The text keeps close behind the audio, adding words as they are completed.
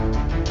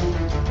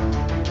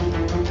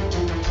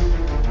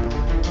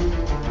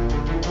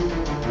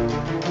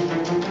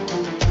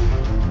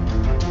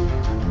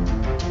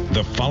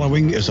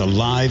following is a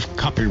live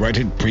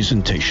copyrighted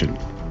presentation.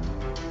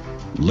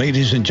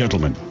 Ladies and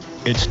gentlemen,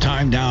 it's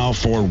time now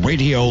for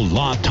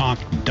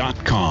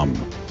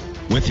RadioLawTalk.com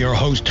with your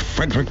host,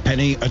 Frederick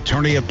Penny,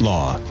 attorney at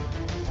law.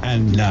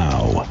 And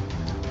now,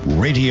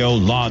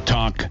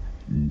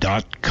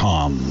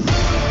 RadioLawTalk.com.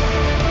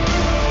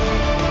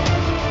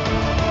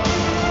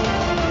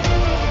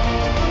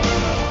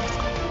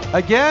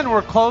 Again,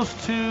 we're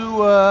close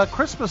to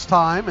Christmas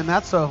time, and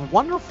that's a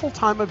wonderful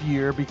time of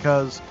year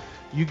because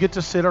you get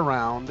to sit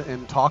around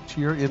and talk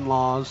to your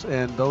in-laws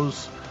and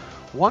those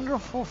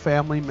wonderful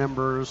family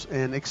members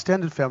and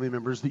extended family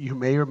members that you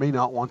may or may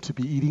not want to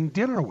be eating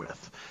dinner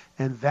with.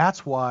 And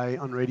that's why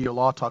on Radio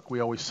Law Talk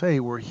we always say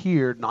we're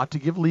here not to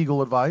give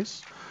legal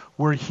advice.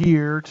 We're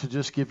here to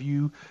just give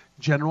you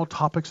general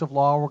topics of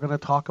law we're going to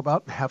talk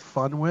about and have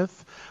fun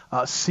with.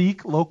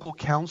 Seek local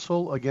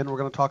counsel. Again, we're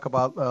going to talk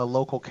about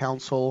local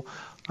counsel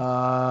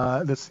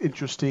that's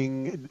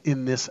interesting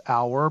in this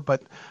hour.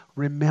 But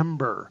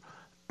remember,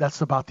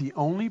 that's about the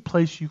only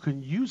place you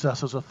can use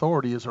us as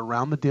authority is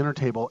around the dinner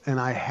table. And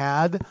I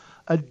had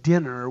a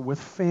dinner with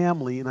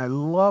family, and I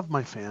love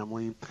my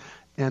family.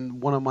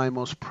 And one of my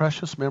most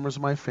precious members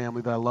of my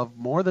family that I love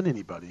more than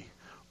anybody,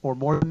 or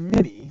more than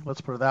many,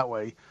 let's put it that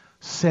way,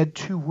 said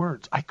two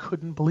words. I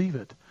couldn't believe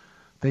it.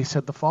 They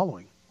said the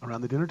following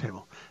around the dinner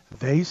table.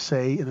 They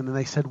say, and then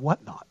they said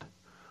whatnot.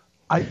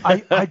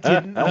 I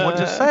didn't know what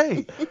to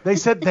say. They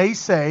said, they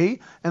say,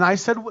 and I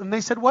said, and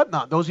they said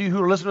whatnot. Those of you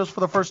who are listening to us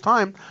for the first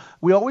time,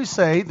 we always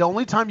say the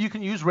only time you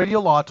can use Radio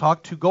Law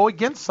Talk to go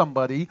against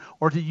somebody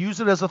or to use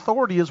it as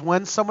authority is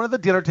when someone at the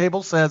dinner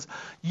table says,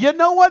 you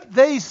know what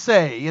they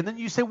say? And then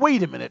you say,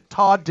 wait a minute,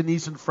 Todd,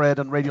 Denise, and Fred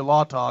on Radio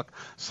Law Talk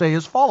say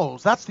as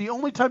follows. That's the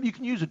only time you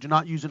can use it. Do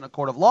not use it in a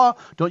court of law.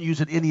 Don't use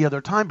it any other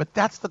time. But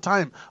that's the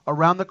time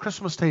around the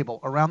Christmas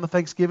table, around the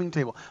Thanksgiving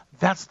table.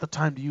 That's the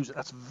time to use it.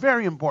 That's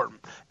very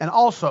important. And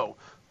also,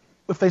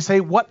 if they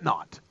say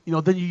whatnot,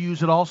 then you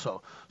use it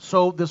also.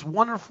 So this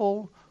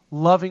wonderful,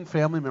 loving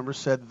family member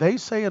said, they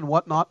say and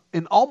whatnot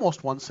in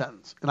almost one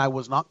sentence. And I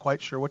was not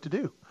quite sure what to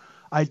do.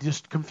 I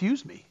just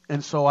confused me.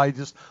 And so I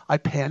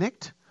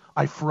panicked.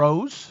 I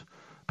froze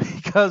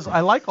because I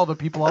like all the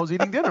people I was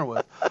eating dinner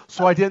with.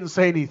 So I didn't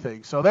say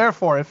anything. So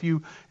therefore, if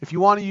you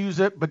want to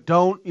use it, but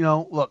don't,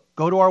 look,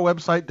 go to our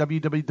website,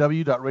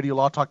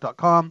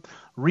 www.radiolawtalk.com.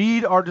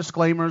 Read our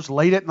disclaimers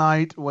late at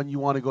night when you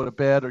want to go to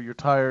bed or you're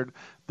tired.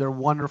 They're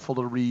wonderful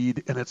to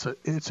read, and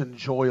it's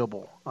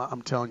enjoyable.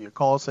 I'm telling you.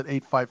 Call us at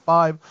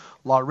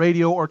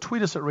 855-LAW-RADIO or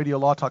tweet us at Radio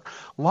Law Talk.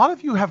 A lot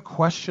of you have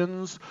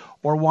questions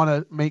or want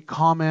to make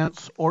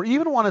comments or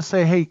even want to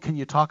say, hey, can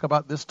you talk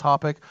about this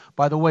topic?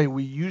 By the way,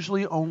 we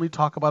usually only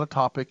talk about a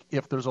topic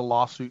if there's a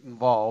lawsuit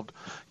involved.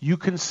 You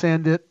can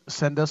send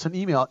us an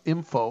email,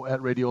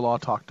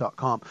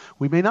 info@radiolawtalk.com.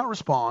 We may not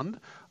respond.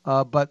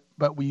 But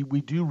we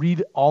do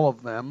read all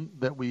of them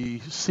that we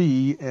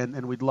see,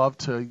 and we'd love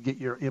to get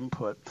your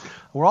input.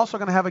 We're also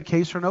going to have a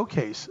case or no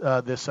case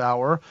this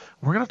hour.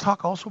 We're going to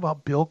talk also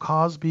about Bill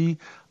Cosby.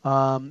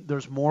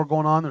 There's more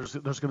going on. There's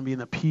going to be an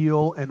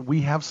appeal, and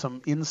we have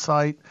some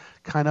insight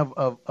kind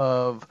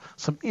of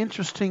some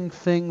interesting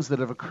things that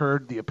have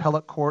occurred. The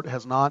appellate court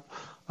has not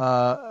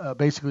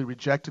basically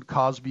rejected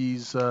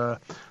Cosby's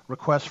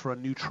request for a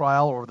new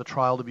trial or the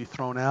trial to be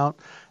thrown out.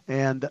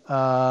 And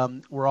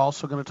we're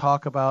also going to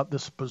talk about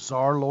this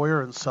bizarre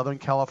lawyer in Southern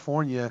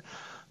California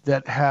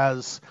that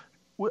has,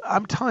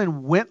 I'm telling you,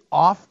 went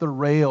off the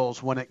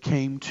rails when it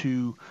came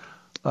to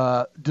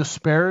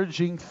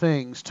disparaging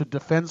things to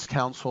defense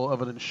counsel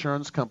of an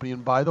insurance company.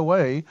 And by the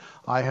way,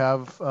 I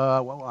have,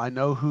 I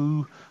know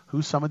who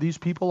some of these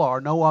people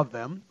are, know of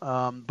them,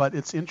 but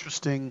it's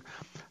interesting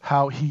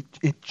how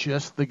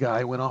the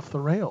guy went off the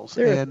rails.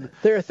 There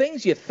are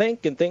things you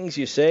think and things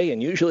you say,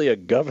 and usually a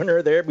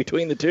governor there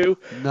between the two.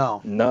 No.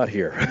 Not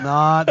here.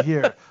 Not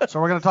here. So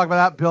we're going to talk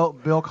about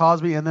that, Bill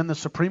Cosby, and then the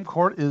Supreme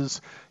Court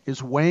is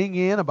weighing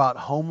in about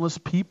homeless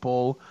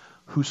people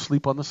who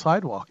sleep on the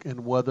sidewalk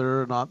and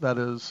whether or not that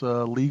is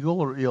legal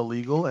or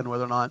illegal, and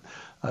whether or not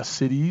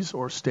cities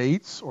or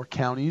states or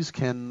counties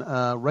can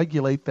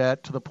regulate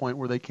that to the point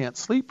where they can't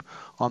sleep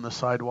on the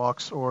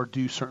sidewalks or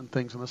do certain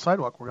things on the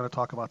sidewalk. We're going to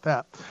talk about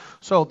that.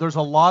 So there's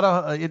a lot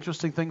of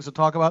interesting things to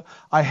talk about.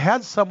 I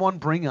had someone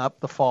bring up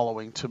the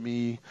following to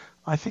me,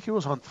 I think it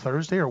was on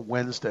Thursday or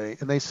Wednesday,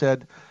 and they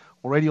said,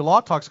 well, Radio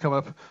Law Talk's coming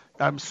up.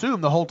 I assume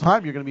the whole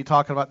time you're going to be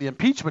talking about the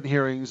impeachment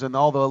hearings and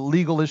all the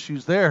legal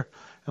issues there.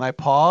 And I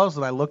paused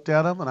and I looked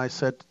at him and I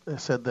said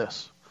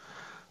this.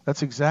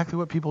 That's exactly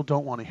what people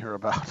don't want to hear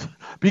about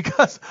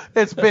because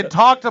it's been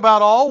talked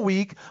about all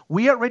week.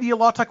 We at Radio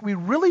Law Talk, we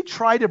really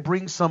try to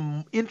bring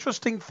some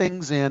interesting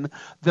things in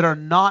that are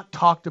not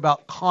talked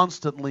about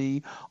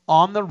constantly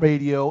on the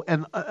radio.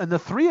 And the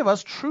three of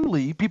us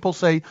truly, people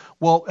say,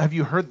 well, have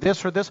you heard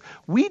this or this?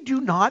 We do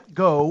not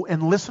go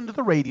and listen to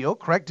the radio,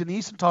 correct,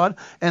 Denise and Todd,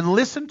 and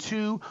listen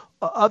to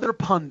other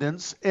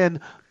pundits and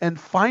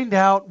find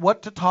out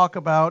what to talk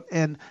about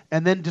and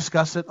then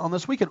discuss it on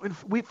this weekend.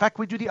 In fact,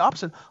 we do the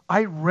opposite.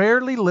 I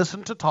rarely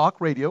listen to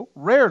talk radio,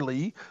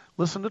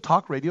 listen to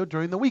talk radio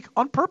during the week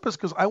on purpose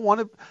because I want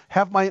to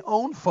have my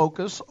own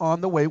focus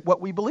on what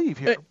we believe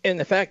here. And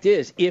the fact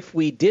is, if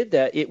we did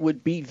that, it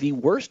would be the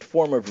worst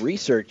form of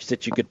research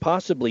that you could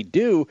possibly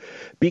do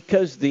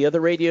because the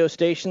other radio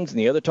stations and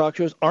the other talk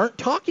shows aren't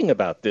talking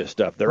about this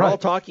stuff. They're all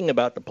talking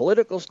about the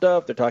political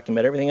stuff. They're talking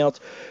about everything else.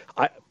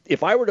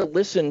 If I were to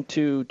listen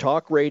to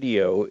talk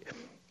radio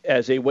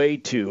as a way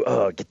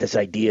to get this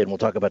idea, and we'll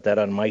talk about that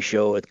on my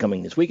show that's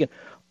coming this weekend,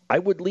 I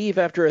would leave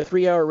after a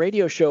 3-hour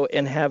radio show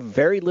and have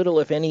very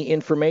little, if any,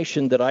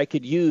 information that I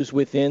could use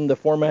within the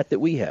format that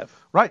we have.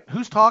 Right.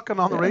 Who's talking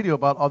on the radio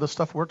about all the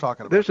stuff we're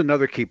talking about? There's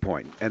another key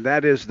point, and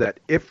that is that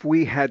if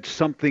we had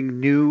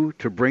something new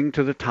to bring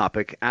to the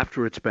topic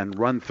after it's been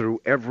run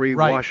through every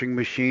washing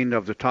machine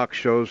of the talk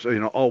shows,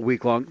 all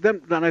week long,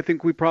 then I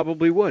think we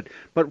probably would.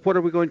 But what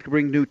are we going to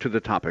bring new to the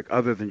topic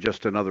other than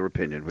just another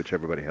opinion, which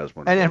everybody has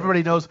one? And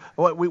everybody knows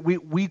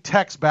we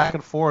text back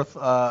and forth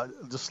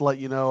just to let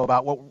you know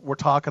about what we're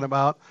talking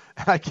about.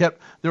 And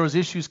there was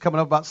issues coming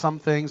up about some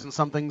things and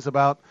some things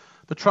about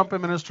the Trump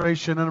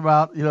administration and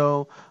about,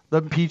 the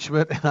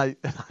impeachment. And I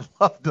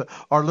loved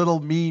our little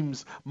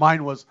memes.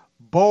 Mine was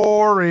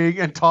boring,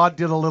 and Todd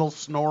did a little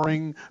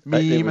snoring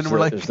meme, and we're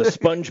like, it's the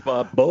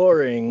SpongeBob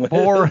boring.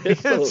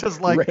 It's just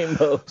like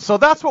rainbow. So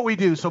that's what we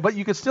do. But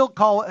you can still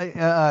call,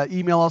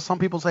 email us. Some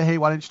people say, hey,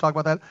 why didn't you talk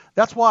about that?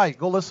 That's why.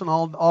 Go listen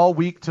all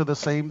week to the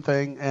same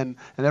thing, and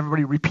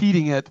everybody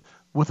repeating it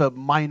with a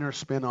minor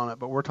spin on it,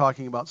 but we're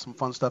talking about some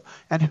fun stuff.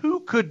 And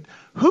who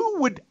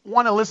would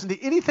want to listen to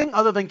anything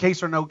other than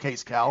Case or No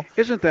Case, Cal?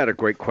 Isn't that a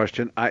great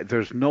question?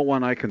 There's no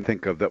one I can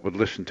think of that would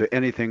listen to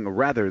anything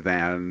rather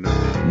than...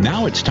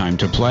 Now it's time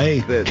to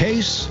play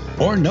Case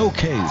or No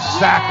Case.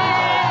 Exactly.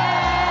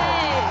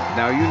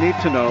 Now you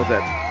need to know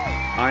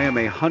that I am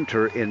a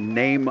hunter in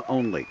name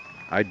only.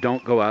 I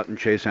don't go out and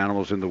chase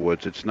animals in the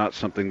woods. It's not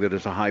something that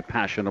is a high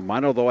passion of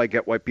mine, although I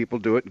get why people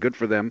do it. Good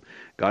for them.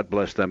 God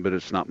bless them, but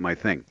it's not my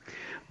thing.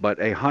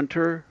 But a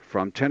hunter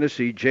from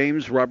Tennessee,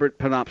 James Robert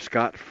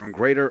Penobscot from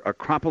Greater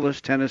Acropolis,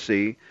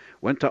 Tennessee,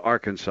 went to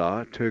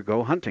Arkansas to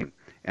go hunting,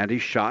 and he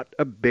shot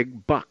a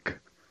big buck.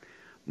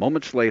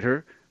 Moments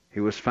later,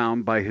 he was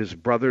found by his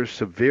brother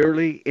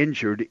severely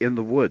injured in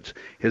the woods,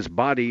 his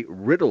body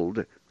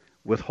riddled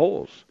with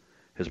holes.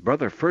 His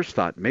brother first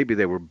thought maybe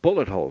they were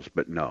bullet holes,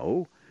 but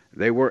no.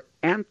 They were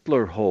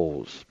antler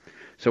holes.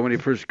 So when he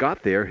first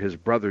got there, his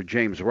brother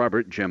James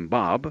Robert, Jim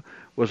Bob,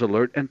 was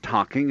alert and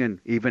talking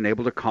and even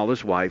able to call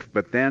his wife,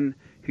 but then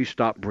he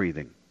stopped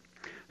breathing.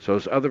 So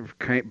his other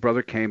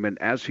brother came, and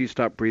as he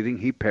stopped breathing,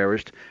 he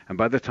perished, and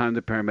by the time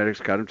the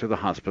paramedics got him to the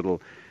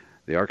hospital,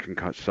 the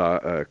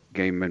Arkansas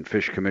Game and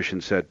Fish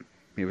Commission said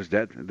he was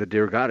dead. The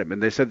deer got him,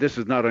 and they said this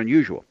is not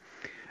unusual.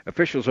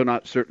 Officials are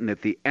not certain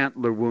if the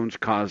antler wounds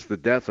caused the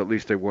death, at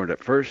least they weren't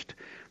at first.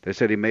 They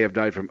said he may have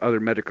died from other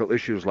medical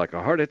issues like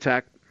a heart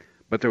attack,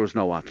 but there was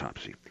no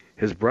autopsy.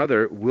 His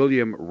brother,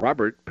 William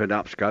Robert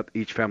Penobscot,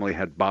 each family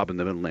had Bob in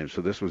the middle name,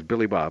 so this was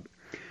Billy Bob,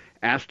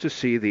 asked to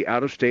see the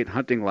out-of-state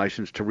hunting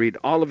license to read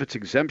all of its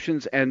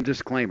exemptions and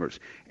disclaimers.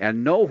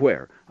 And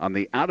nowhere on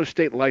the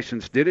out-of-state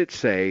license did it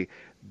say,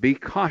 be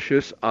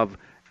cautious of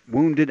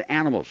wounded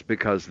animals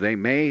because they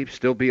may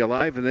still be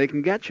alive and they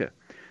can get you.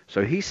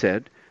 So he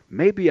said,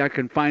 maybe I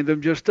can find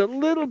them just a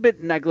little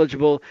bit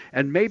negligible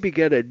and maybe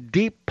get a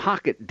deep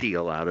pocket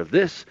deal out of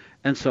this.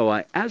 And so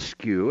I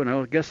ask you, and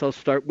I guess I'll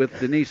start with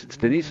Denise. It's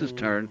Denise's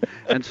turn.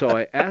 And so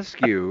I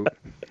ask you,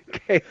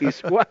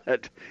 Case,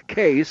 what?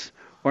 Case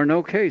or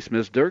no case?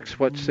 Ms. Dirks,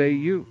 what say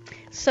you?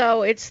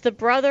 So it's the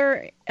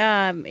brother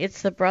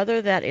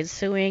that is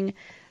suing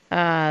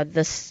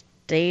the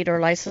state or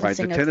licensing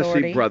authority. Right, the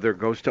Tennessee brother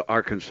goes to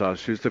Arkansas,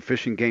 sues the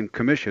Fish and Game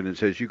Commission, and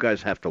says, you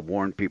guys have to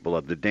warn people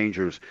of the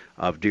dangers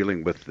of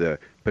dealing with the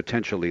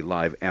potentially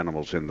live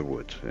animals in the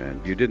woods.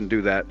 And you didn't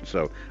do that,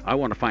 so I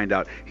want to find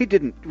out. He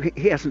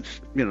hasn't,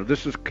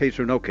 this is case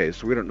or no case,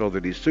 so we don't know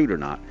that he's sued or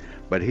not,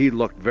 but he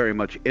looked very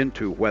much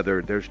into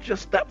whether there's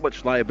just that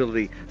much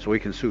liability so he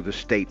can sue the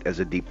state as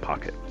a deep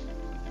pocket.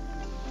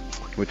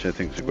 Which I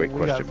think is a great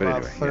question. But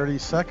anyway, 30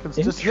 seconds.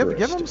 Just give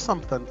him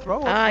something.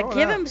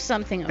 Give him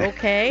something,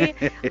 okay?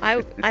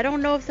 I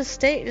don't know if the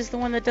state is the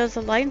one that does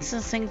the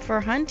licensing for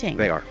hunting.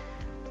 They are.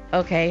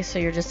 Okay, so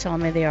you're just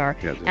telling me they are.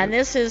 Yes, and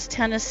this is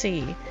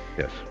Tennessee.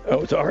 Yes.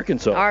 Oh, it's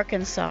Arkansas.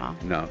 Arkansas.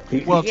 No. He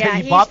bought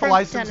the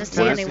license in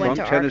Tennessee, and he went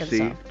to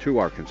Tennessee to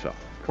Arkansas.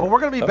 Well,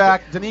 we're going to be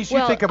back. Denise, you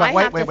think about it.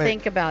 I have to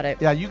think about it.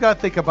 Yeah, you got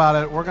to think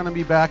about it. We're going to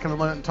be back in a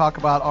minute and talk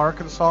about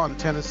Arkansas and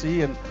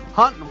Tennessee and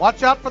hunting.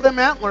 Watch out for them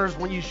antlers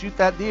when you shoot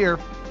that deer.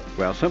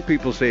 Well, some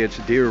people say it's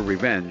deer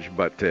revenge,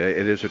 but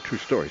it is a true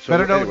story. So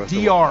better know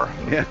DR.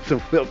 Yeah,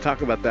 so we'll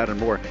talk about that and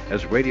more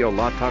as Radio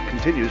Law Talk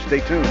continues.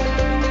 Stay tuned.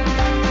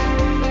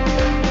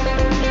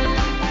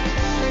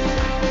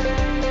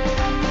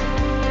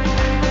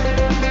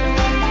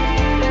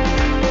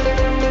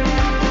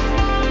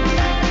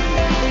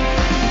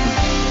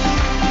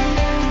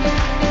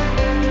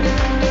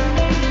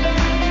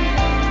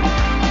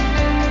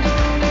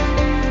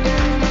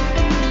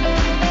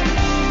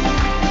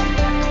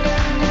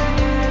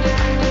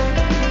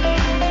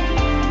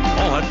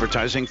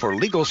 advertising for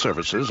legal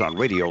services on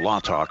Radio Law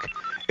Talk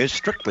is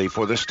strictly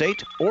for the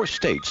state or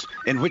states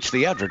in which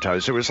the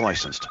advertiser is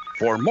licensed.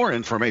 For more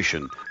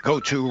information, go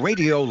to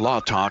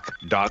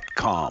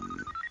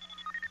radiolawtalk.com.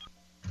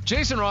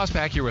 Jason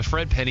Rossback here with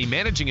Fred Penny,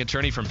 managing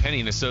attorney from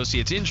Penny &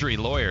 Associates Injury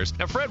Lawyers.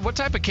 Now, Fred, what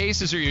type of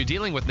cases are you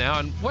dealing with now,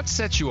 and what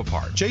sets you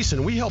apart?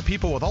 Jason, we help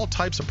people with all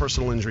types of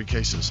personal injury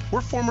cases.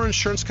 We're former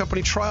insurance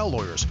company trial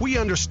lawyers. We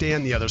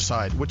understand the other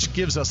side, which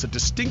gives us a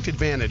distinct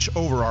advantage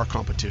over our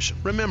competition.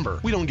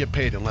 Remember, we don't get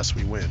paid unless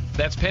we win.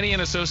 That's Penny &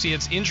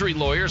 Associates Injury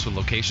Lawyers with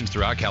locations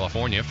throughout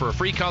California. For a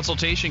free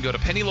consultation, go to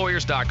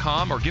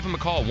pennylawyers.com or give them a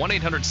call,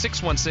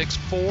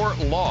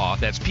 1-800-616-4LAW.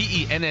 That's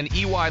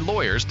PENNEY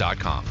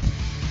lawyers.com.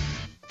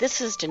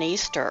 This is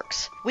Denise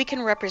Dirks. We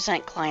can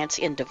represent clients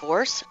in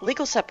divorce,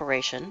 legal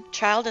separation,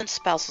 child and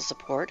spousal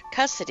support,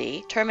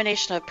 custody,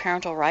 termination of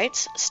parental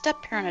rights,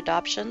 step-parent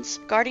adoptions,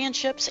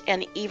 guardianships,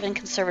 and even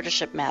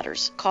conservatorship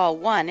matters. Call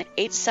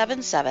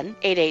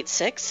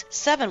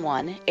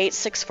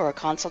 1-877-886-7186 for a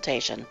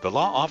consultation. The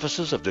law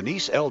offices of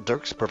Denise L.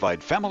 Dirks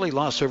provide family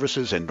law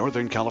services in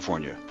Northern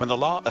California. When the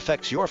law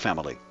affects your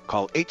family,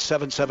 call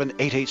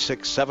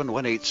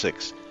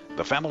 877-886-7186.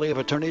 The family of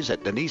attorneys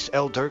at Denise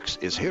L. Dirks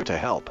is here to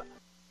help.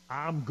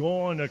 I'm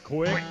going to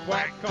Quick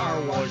Quack Car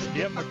Wash.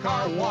 Get my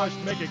car washed,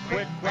 make it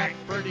quick, quack,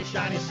 pretty,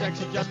 shiny,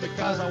 sexy, just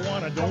because I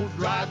want to. Don't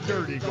drive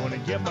dirty. Going to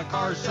get my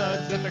car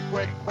suds in the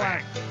Quick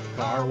Quack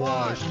Car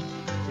Wash.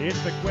 It's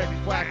the Quick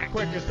Quack,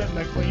 quickest and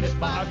the cleanest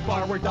by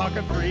far. We're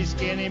talking 3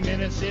 skinny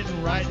minutes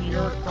sitting right in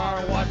your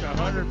car wash.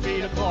 100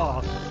 feet of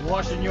cloth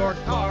washing your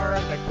car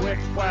at the Quick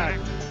Quack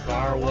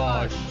Car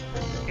Wash.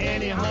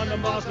 Any Honda,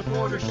 Mazda,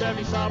 Ford, or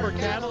Chevy, Saab, or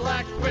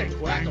Cadillac, Quick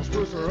Quack will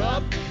spruce her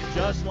up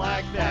just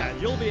like that.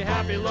 You'll be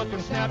happy,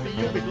 looking snappy.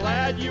 You'll be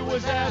glad you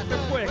was at the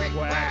Quick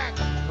Quack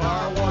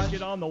Car Wash.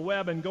 Get on the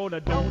web and go to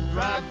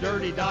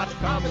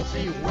don'tdrivedirty.com and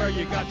see where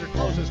you got your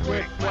closest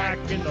Quick Quack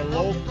in the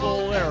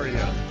local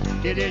area.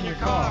 Get in your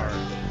car,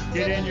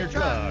 get in your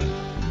truck,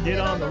 get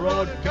on the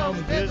road, come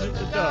visit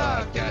the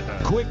duck at the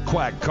Quick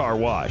Quack Car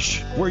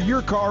Wash, where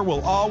your car will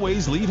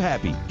always leave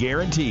happy,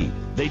 guaranteed.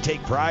 They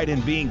take pride in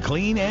being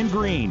clean and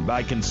green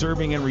by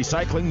conserving and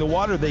recycling the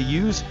water they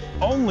use,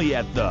 only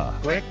at the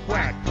Quick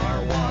Quack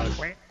Car Wash.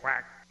 Quick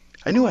Quack.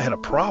 I knew I had a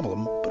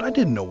problem, but I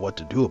didn't know what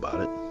to do about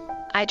it.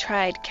 I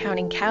tried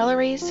counting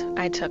calories,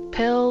 I took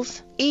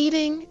pills,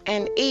 eating,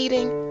 and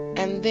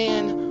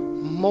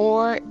then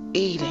more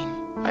eating.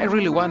 I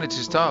really wanted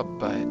to stop,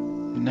 but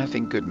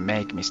nothing could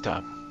make me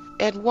stop.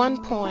 At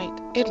one point,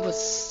 it was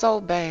so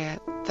bad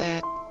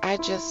that I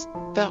just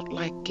felt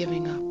like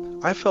giving up.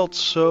 I felt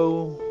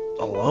so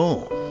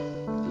alone.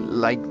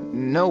 Like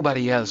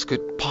nobody else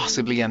could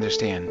possibly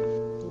understand.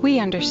 We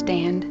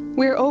understand.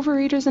 We're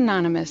Overeaters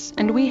Anonymous,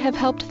 and we have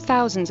helped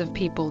thousands of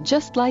people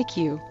just like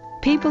you.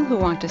 People who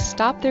want to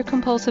stop their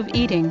compulsive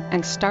eating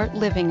and start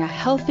living a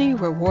healthy,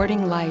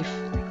 rewarding life.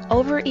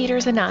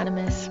 Overeaters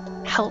Anonymous.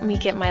 Help me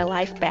get my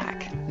life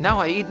back. Now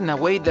I eat in a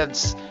way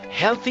that's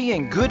healthy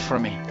and good for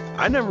me.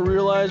 I never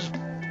realized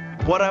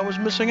what I was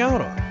missing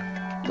out on.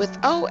 With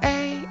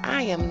OA,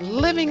 I am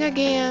living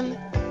again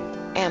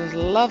and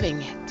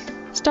loving it.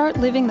 Start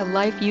living the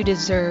life you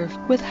deserve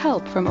with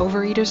help from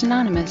Overeaters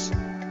Anonymous.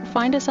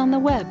 Find us on the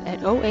web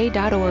at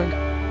oa.org.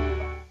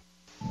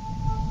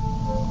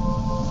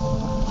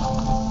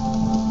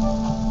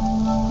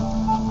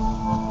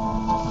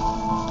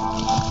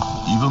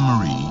 Eva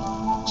Marie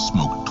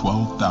smoked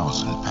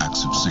 12,000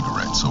 packs of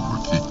cigarettes over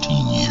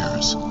 15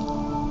 years.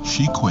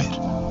 She quit,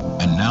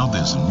 and now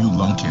there's a new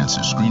lung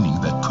cancer screening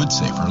that could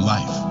save her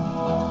life.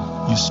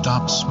 You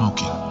stopped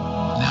smoking.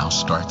 Now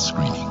start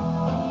screening.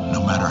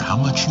 No matter how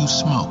much you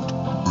smoked,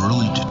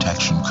 early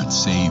detection could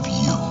save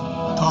you.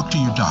 Talk to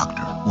your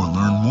doctor or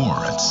learn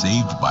more at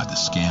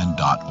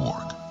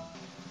savedbythescan.org.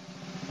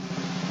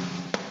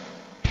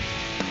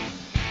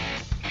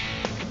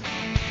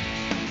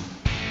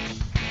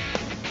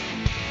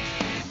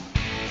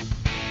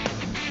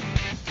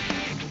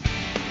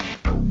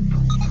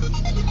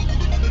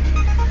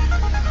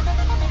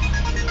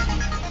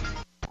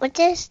 What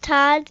does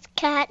Todd's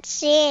cat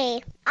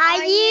say?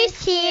 Are you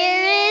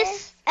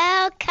serious?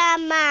 Oh,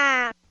 come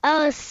on.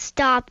 Oh,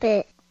 stop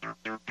it.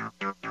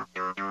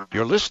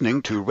 You're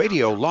listening to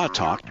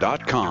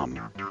radiolawtalk.com.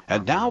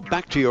 And now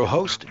back to your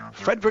host,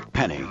 Frederick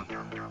Penny.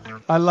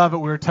 I love it.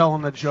 We were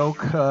telling the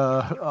joke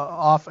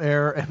off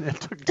air, and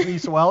it took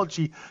Denise a while.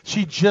 She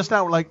just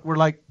now,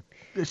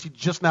 she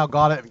just now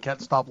got it and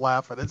can't stop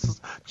laughing. It's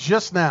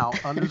just now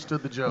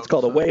understood the joke. It's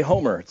called a way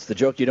homer. It's the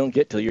joke you don't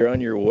get till you're on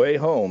your way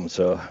home.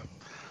 So.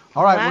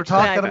 All right, we're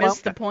talking about. I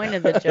missed the point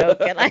of the joke,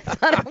 and I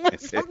thought it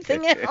was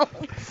something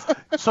else.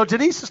 So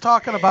Denise is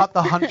talking about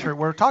the Hunter.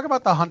 We're talking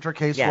about the Hunter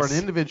case where an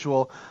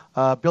individual,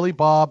 Billy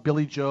Bob,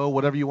 Billy Joe,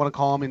 whatever you want to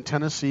call him, in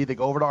Tennessee, they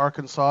go over to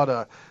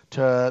Arkansas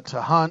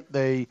to hunt.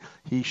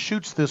 He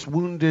shoots this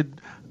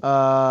wounded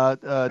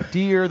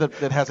deer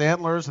that has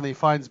antlers, and he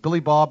finds Billy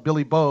Bob,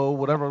 Billy Bo,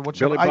 whatever.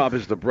 Billy Bob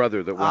is the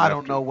brother that went I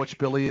don't know which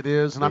Billy it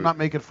is, and I'm not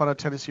making fun of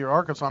Tennessee or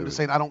Arkansas. I'm just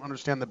saying I don't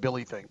understand the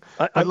Billy thing.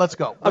 But let's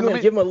go. I'm going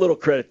to give him a little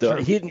credit, though.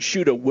 Sure. He didn't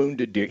shoot a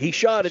wounded deer. He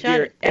shot a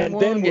deer and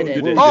then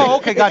wounded it. Oh,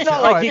 okay, gotcha. It's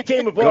not like he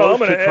came upon, I'm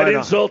going to add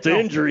insult to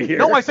injury here.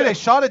 No, I said I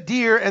shot a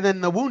deer and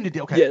then the wounded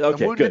deer. Okay,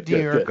 the wounded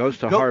deer. Good. Goes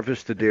to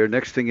harvest the deer.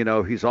 Next thing you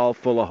know, he's all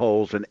full of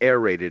holes and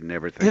aerated and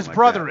everything. His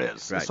brother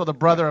is. Right. So the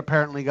brother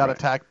apparently got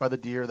attacked by the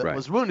deer that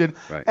was wounded,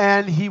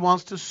 and he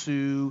wants to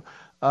sue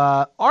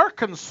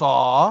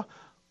Arkansas,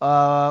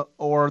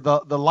 or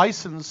the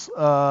license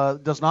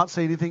does not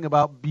say anything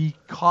about be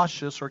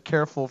cautious or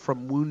careful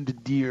from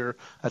wounded deer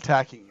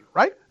attacking you,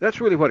 right?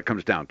 That's really what it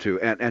comes down to.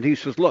 And he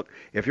says, look,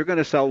 if you're going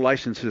to sell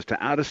licenses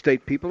to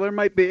out-of-state people, there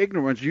might be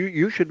ignorance.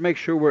 You should make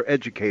sure we're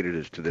educated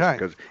as to this,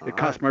 because it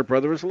cost my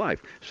brother his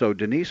life. So,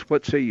 Denise,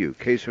 what say you?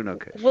 Case or no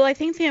case? Well, I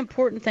think the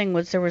important thing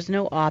was there was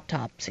no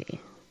autopsy.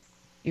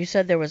 You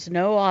said there was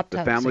no autopsy.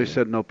 The family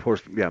said no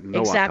autopsy.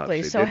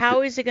 Exactly. So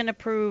how is it going to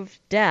prove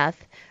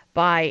death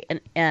by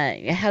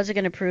how's it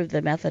going to prove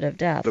the method of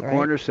death? The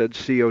coroner said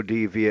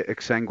COD via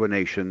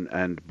exsanguination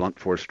and blunt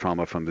force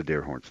trauma from the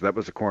deer horns. That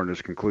was the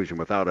coroner's conclusion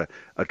without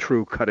a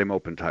true cut him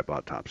open type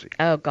autopsy.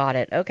 Oh, got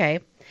it. Okay.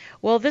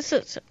 Well, this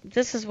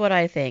is what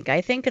I think.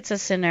 I think it's a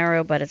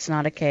scenario, but it's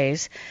not a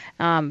case,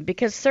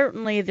 because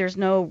certainly there's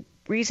no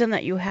reason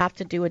that you have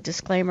to do a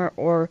disclaimer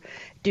or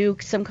do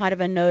some kind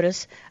of a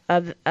notice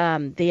of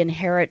the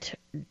inherent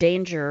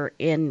danger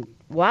in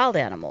wild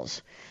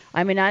animals.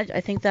 I mean, I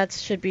think that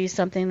should be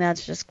something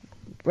that's just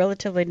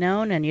relatively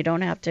known, and you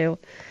don't have to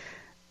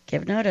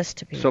give notice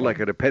to people. So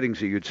like at a petting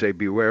zoo, you'd say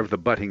beware of the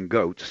butting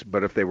goats,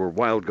 but if they were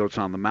wild goats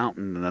on the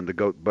mountain and then the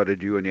goat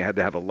butted you and you had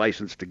to have a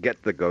license to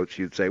get the goats,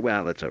 you'd say,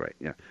 well, that's all right.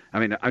 Yeah. I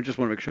mean, I just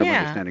want to make sure I'm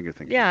understanding your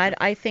thinking. Yeah,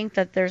 I think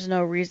that there's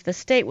no reason. The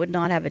state would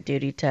not have a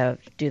duty to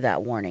do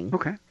that warning.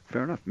 Okay.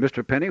 Fair enough.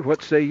 Mr. Penny,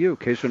 what say you?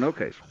 Case or no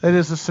case? It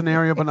is a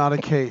scenario, but not a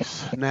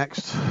case.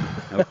 Next.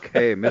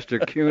 Okay, Mr.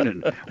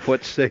 Cunin,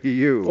 what say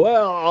you?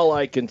 Well, all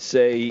I can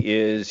say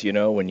is,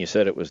 when you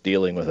said it was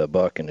dealing with a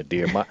buck and a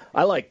deer,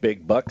 I like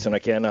big bucks, and I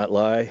cannot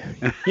lie.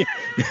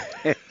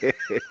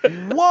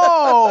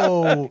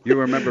 Whoa! You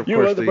remember, of you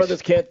course, other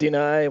brothers can't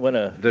deny when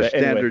the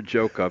standard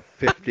joke of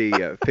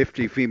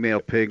 50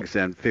 female pigs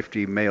and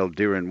 50 male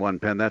deer in one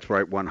pen. That's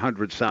right,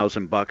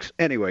 100,000 bucks.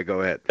 Anyway,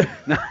 go ahead.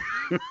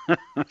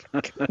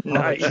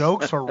 Nice.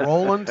 Jokes are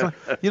rolling.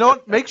 You know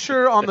what? Make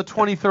sure on the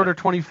 23rd or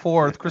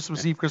 24th,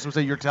 Christmas Eve, Christmas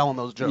Day, you're telling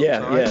those jokes.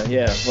 Yeah.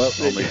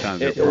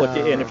 Well,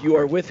 and if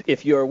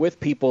you are with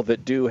people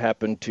that do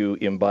happen to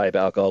imbibe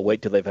alcohol,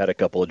 wait till they've had a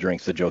couple of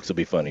drinks. The jokes will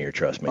be funnier.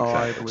 Trust me.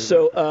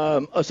 So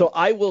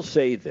I will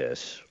say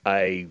this.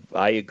 I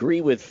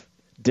agree with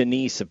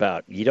Denise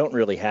about you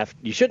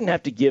shouldn't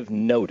have to give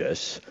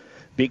notice,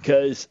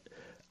 because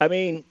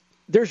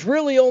there's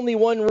really only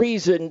one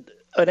reason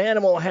an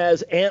animal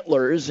has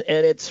antlers,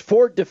 and it's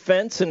for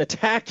defense and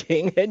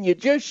attacking, and you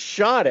just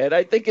shot it.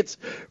 I think it's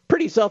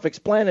pretty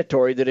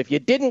self-explanatory that if you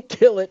didn't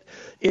kill it,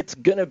 it's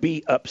going to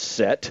be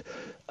upset.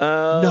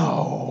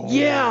 No.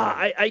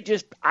 Yeah,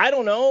 I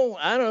don't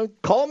know.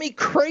 Call me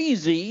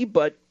crazy,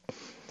 but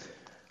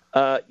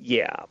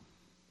yeah.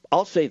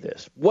 I'll say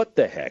this. What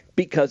the heck?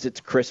 Because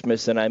it's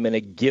Christmas and I'm in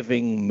a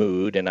giving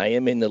mood and I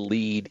am in the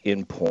lead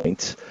in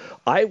points,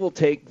 I will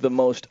take the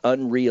most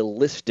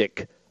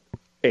unrealistic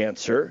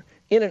answer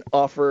in an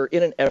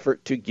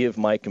effort to give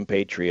my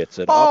compatriots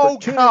an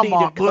opportunity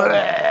to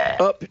come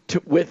up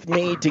with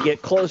me, to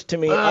get close to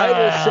me.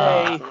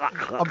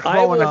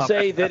 I will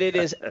say that it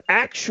is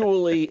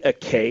actually a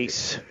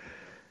case.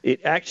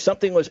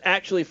 Something was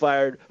actually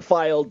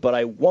filed, but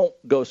I won't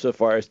go so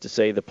far as to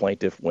say the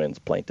plaintiff wins,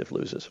 plaintiff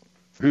loses.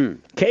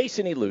 Case,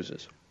 and he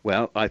loses.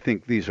 Well, I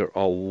think these are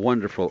all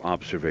wonderful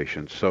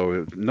observations.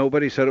 So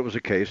nobody said it was a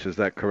case. Is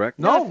that correct?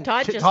 No,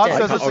 Todd says it's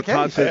a case.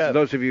 Todd says,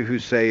 those of you who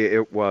say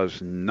it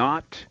was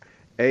not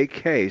a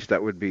case,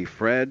 that would be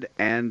Fred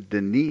and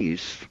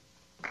Denise.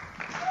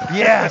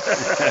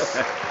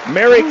 Yes.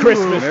 Merry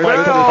Christmas.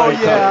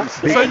 Yeah.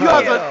 So you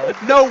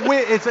have no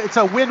win. It's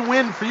a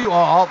win-win for you.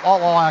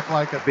 I'll act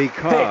like it.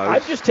 Because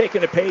I'm just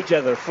taking a page out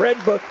of the Fred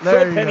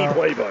Penny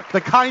playbook. The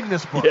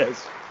kindness book.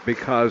 Yes.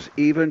 Because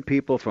even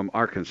people from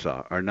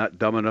Arkansas are not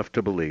dumb enough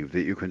to believe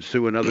that you can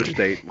sue another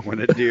state when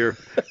a deer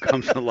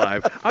comes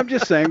alive. I'm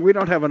just saying, we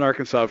don't have an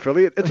Arkansas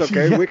affiliate. It's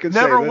okay. We can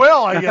never say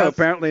will, I guess.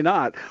 Apparently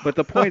not. But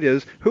the point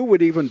is, who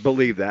would even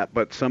believe that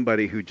but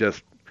somebody who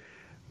just,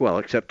 well,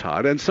 except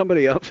Todd and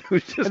somebody else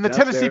who's just And the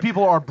Tennessee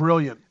people are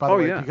brilliant, by the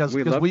way, because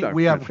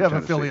we have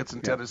affiliates in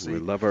Tennessee. We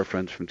love our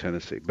friends from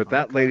Tennessee. But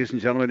that, ladies and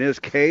gentlemen, is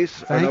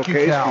case or no you,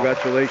 case. Cal.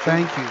 Congratulations.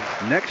 Thank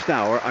you. Next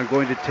hour, I'm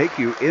going to take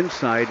you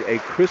inside a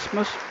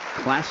Christmas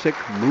classic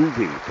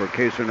movie for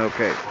Case or No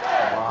Case.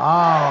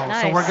 Wow.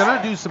 Nice. So we're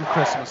going to do some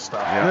Christmas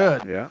stuff. Yeah,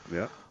 Good.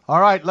 Yeah.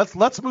 All right,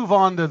 let's move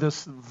on to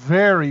this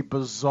very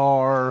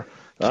bizarre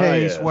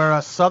case where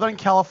a Southern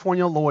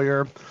California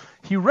lawyer,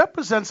 he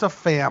represents a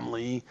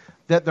family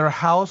that their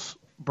house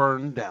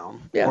burned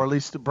down, Yeah. or at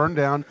least burned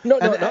down.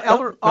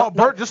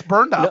 Just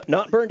burned up.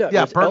 Not burned up. Yeah,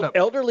 It was burned up.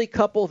 Elderly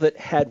couple that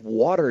had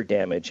water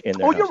damage in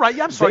their Oh, house. you're right.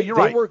 Yeah, I'm sorry. They You're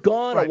right. were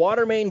gone. Right. A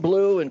water main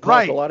blew and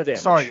caused a lot of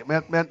damage. Sorry,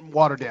 meant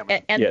water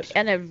damage.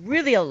 And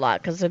really a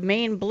lot, because the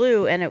main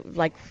blew and it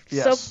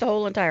soaked the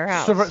whole entire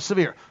house.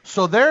 Severe.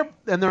 So they're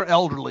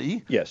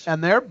elderly. Yes.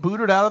 And they're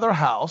booted out of their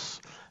house.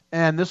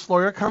 And this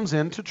lawyer comes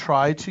in to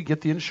try to get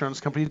the insurance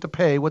company to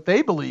pay what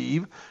they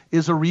believe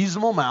is a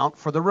reasonable amount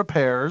for the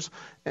repairs.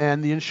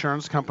 And the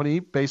insurance company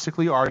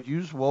basically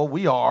argues, well,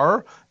 we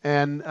are,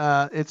 and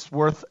it's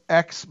worth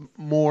X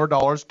more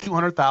dollars,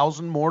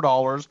 $200,000 more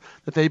dollars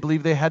that they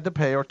believe they had to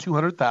pay, or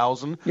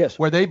 $200,000, yes,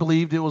 where they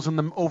believed it was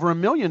in over $1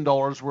 million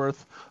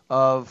worth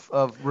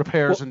of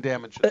repairs and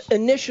damages.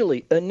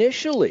 Initially,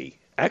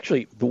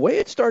 actually, the way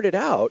it started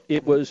out,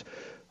 it was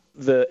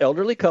the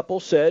elderly couple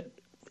said,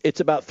 it's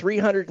about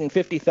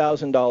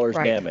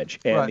 $350,000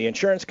 damage, and the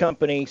insurance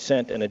company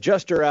sent an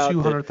adjuster out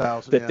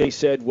that they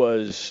said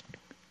was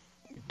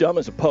dumb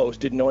as a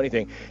post, didn't know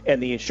anything,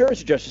 and the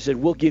insurance adjuster said,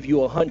 we'll give you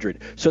 $100,000.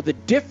 So the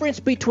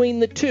difference between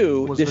the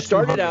two, this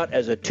started out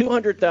as a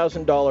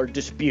 $200,000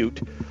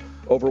 dispute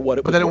over what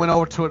it was. But then it worth.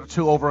 went over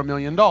to over $1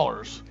 million.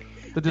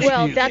 The dispute.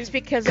 Well, that's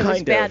because it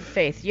was bad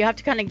faith. You have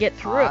to kind of get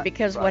through it,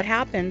 because what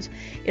happens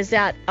is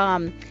that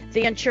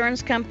the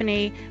insurance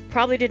company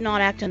probably did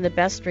not act in the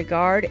best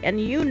regard. And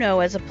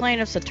as a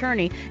plaintiff's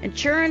attorney,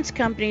 insurance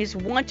companies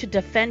want to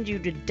defend you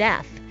to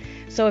death.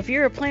 So if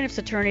you're a plaintiff's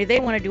attorney,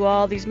 they want to do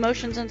all these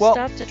motions and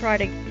stuff to try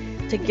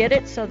to get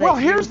it so that. Well,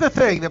 here's the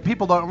thing that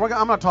people don't. I'm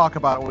going to talk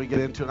about it when we get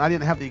into it. And I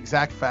didn't have the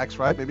exact facts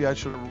right. Maybe I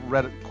should have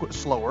read it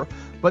slower.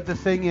 But the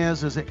thing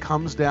is it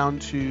comes down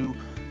to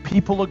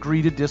people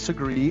agree to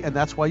disagree, and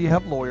that's why you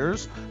have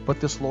lawyers. But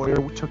this lawyer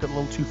took it a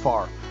little too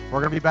far. We're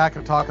going to be back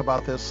and talk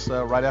about this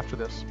right after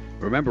this.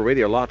 Remember,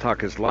 Radio Law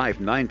Talk is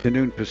live 9 to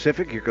noon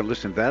Pacific. You can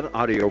listen to that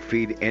audio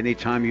feed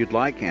anytime you'd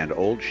like, and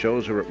old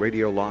shows are at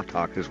Radio Law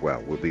Talk as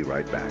well. We'll be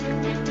right back.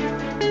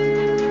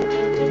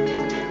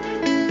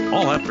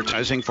 All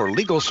advertising for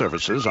legal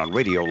services on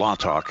Radio Law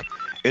Talk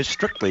is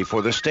strictly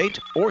for the state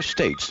or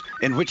states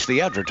in which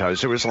the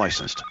advertiser is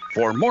licensed.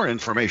 For more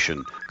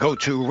information, go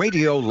to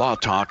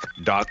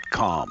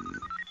radiolawtalk.com.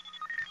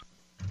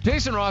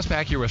 Jason Ross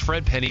back here with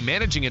Fred Penny,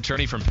 managing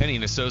attorney from Penny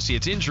 &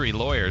 Associates Injury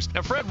Lawyers.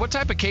 Now, Fred, what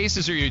type of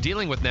cases are you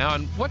dealing with now,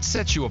 and what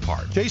sets you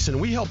apart? Jason,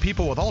 we help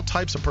people with all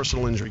types of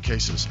personal injury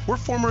cases. We're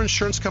former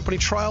insurance company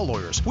trial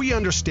lawyers. We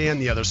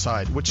understand the other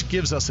side, which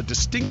gives us a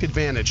distinct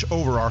advantage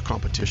over our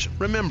competition.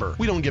 Remember,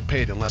 we don't get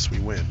paid unless we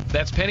win.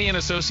 That's Penny &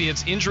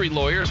 Associates Injury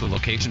Lawyers with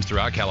locations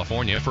throughout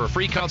California. For a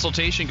free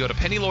consultation, go to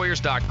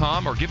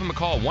pennylawyers.com or give them a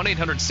call,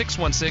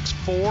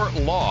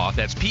 1-800-616-4LAW.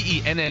 That's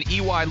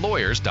PENNEY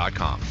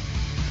lawyers.com.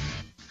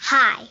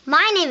 Hi,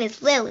 my name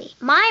is Lily.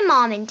 My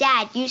mom and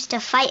dad used to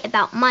fight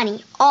about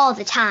money all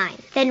the time.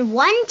 Then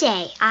one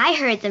day, I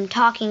heard them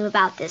talking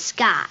about this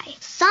guy,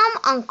 some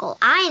uncle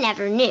I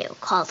never knew,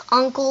 called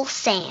Uncle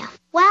Sam.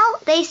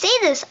 Well, they say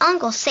this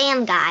Uncle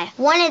Sam guy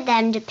wanted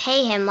them to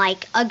pay him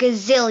like $1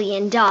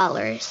 gazillion,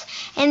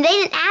 and they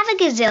didn't have $1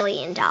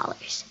 gazillion.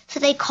 So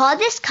they called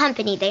this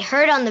company they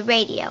heard on the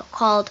radio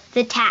called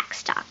the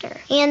Tax Doctor.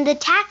 And the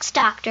Tax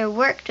Doctor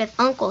worked with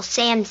Uncle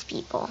Sam's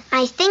people.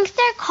 I think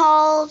they're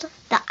called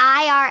the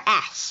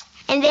IRS.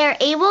 And they're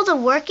able to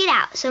work it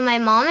out so my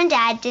mom and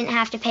dad didn't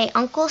have to pay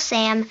Uncle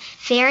Sam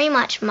very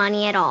much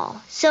money at all.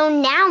 So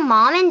now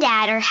mom and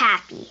dad are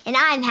happy, and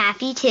I'm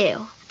happy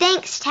too.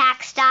 Thanks,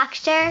 Tax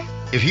Doctor.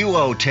 If you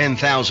owe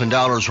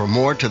 $10,000 or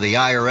more to the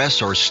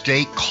IRS or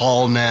state,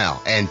 call now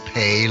and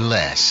pay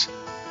less.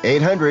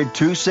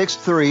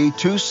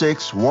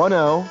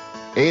 800-263-2610.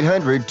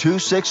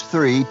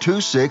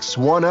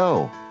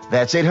 800-263-2610.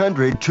 That's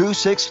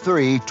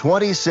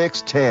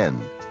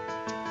 800-263-2610.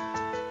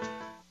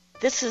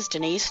 This is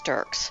Denise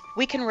Sturks.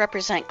 We can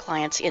represent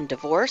clients in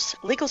divorce,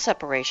 legal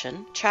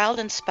separation, child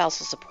and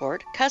spousal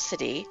support,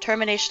 custody,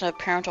 termination of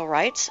parental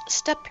rights,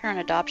 step-parent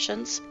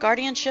adoptions,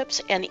 guardianships,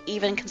 and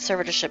even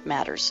conservatorship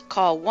matters.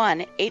 Call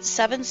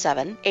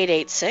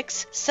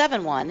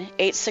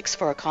 1-877-886-7186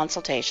 for a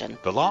consultation.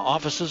 The law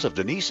offices of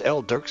Denise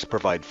L. Dirks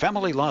provide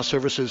family law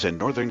services in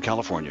Northern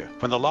California.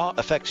 When the law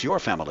affects your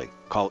family,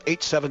 call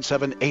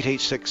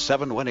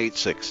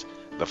 877-886-7186.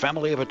 The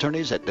family of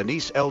attorneys at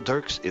Denise L.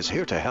 Dirks is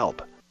here to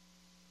help.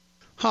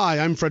 Hi,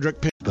 I'm Frederick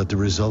Payne. But the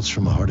results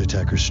from a heart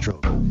attack or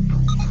stroke.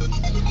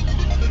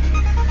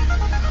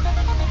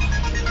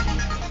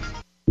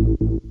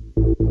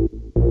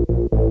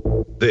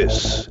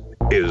 This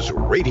is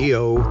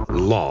Radio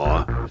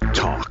Law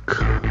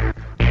Talk.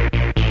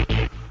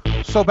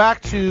 So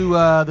back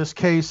to this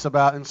case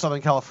about in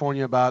Southern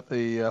California about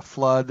the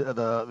flood, the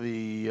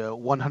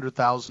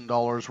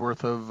 $100,000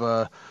 worth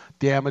of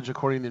damage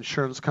according to the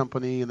insurance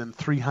company, and then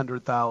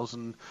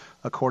 $300,000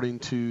 according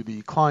to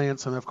the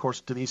clients. And of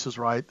course, Denise is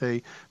right.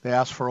 They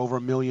asked for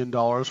over $1 million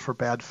for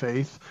bad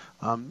faith.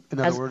 In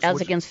other words,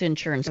 against the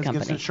insurance company.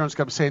 Against the insurance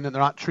company, saying that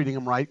they're not treating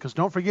them right. Because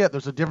don't forget,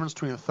 there's a difference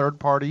between a third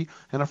party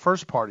and a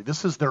first party.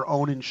 This is their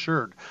own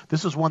insured.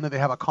 This is one that they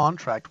have a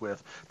contract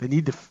with. They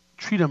need to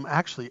treat them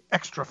actually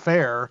extra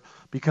fair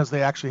because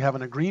they actually have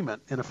an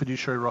agreement and a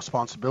fiduciary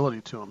responsibility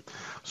to them.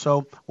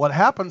 So what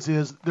happens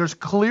is it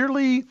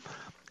clearly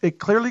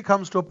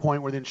comes to a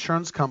point where the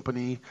insurance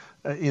company,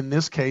 in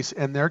this case,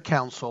 and their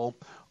counsel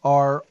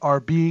are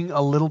being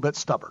a little bit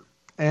stubborn.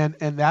 And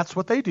that's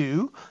what they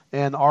do.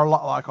 And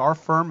our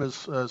firm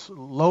is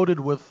loaded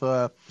with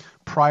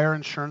prior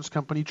insurance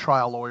company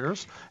trial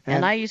lawyers.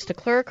 And I used to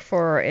clerk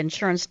for an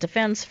insurance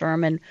defense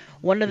firm, and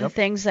one of the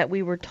things that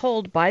we were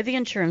told by the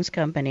insurance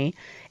company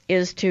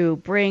is to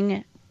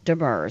bring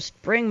demurs,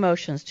 bring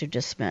motions to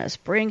dismiss,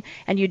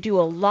 and you do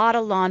a lot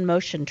of law in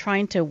motion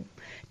trying to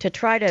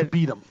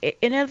beat them.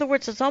 In other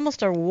words, it's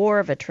almost a war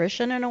of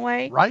attrition in a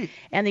way. Right.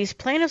 And these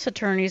plaintiffs'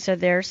 attorneys are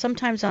there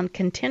sometimes on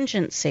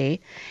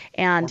contingency,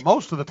 and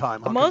most of the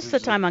time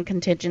on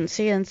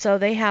contingency, and so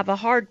they have a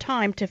hard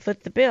time to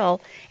foot the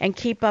bill and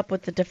keep up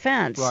with the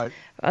defense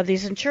of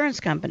these insurance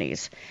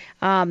companies.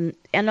 And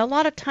a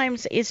lot of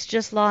times it's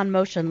just law in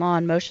motion,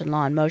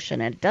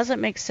 and it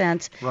doesn't make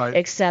sense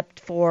except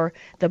for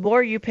the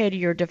more you pay to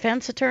your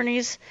defense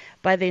attorneys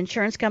by the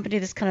insurance company,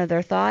 that's kind of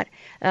their thought,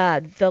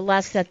 the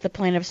less that the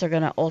plaintiffs are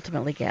going to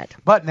ultimately get.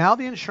 But now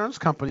the insurance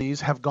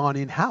companies have gone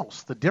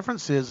in-house. The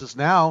difference is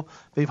now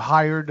they've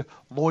hired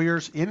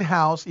lawyers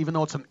in-house, even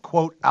though it's a,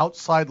 quote,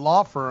 outside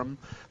law firm.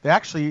 They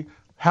actually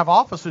have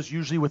offices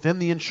usually within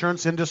the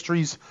insurance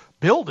industry's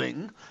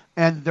building,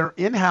 and they're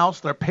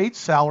in-house, they're paid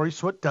salary,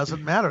 so it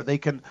doesn't matter. They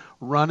can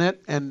run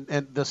it and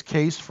this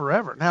case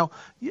forever. Now,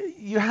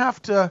 you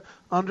have to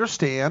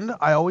understand,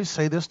 I always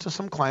say this to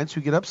some clients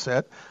who get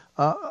upset,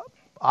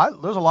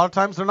 there's a lot of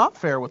times they're not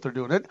fair what they're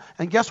doing it.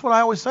 And guess what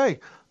I always say?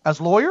 As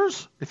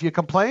lawyers, if you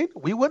complain,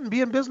 we wouldn't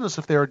be in business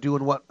if they were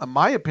doing what, in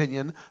my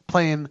opinion,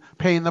 paying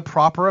the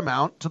proper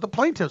amount to the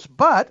plaintiffs.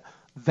 But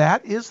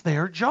that is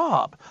their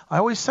job. I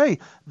always say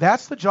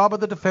that's the job of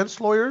the defense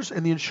lawyers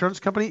and the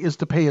insurance company is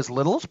to pay as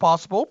little as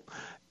possible.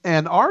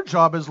 And our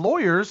job as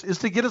lawyers is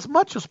to get as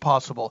much as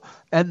possible.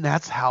 And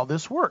that's how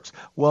this works.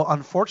 Well,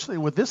 unfortunately,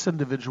 with this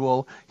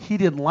individual, he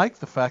didn't like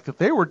the fact that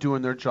they were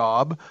doing their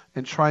job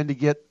and trying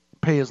to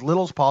pay as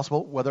little as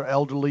possible, whether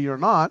elderly or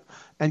not.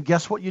 And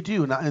guess what you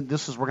do? Now, and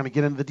we're going to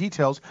get into the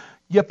details.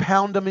 You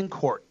pound them in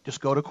court.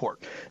 Just go to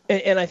court.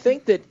 And I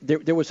think that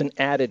there was an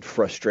added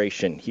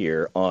frustration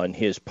here on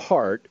his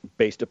part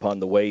based upon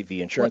the way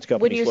the insurance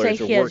company's lawyers are working.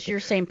 When you say his, you're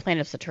saying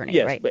plaintiff's attorney,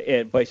 yes, right? Yes,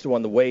 and based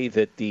on the way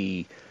that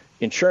the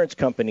insurance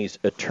company's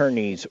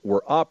attorneys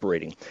were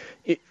operating.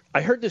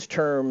 I heard this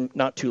term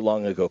not too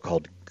long ago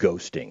called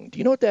ghosting. Do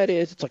you know what that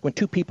is? It's like when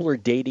two people are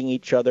dating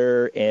each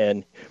other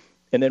and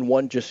then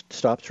one just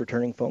stops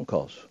returning phone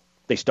calls.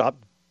 They stop.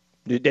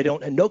 They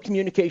don't have no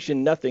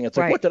communication, nothing. It's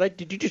like,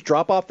 did you just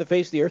drop off the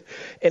face of the earth?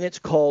 And it's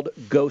called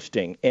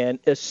ghosting. And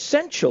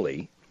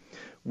essentially,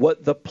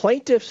 what the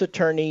plaintiff's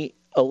attorney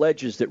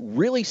alleges that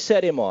really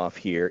set him off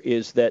here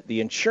is that the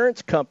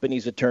insurance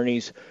company's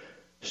attorneys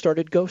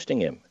started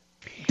ghosting him.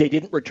 They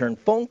didn't return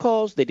phone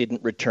calls. They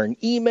didn't return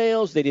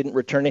emails. They didn't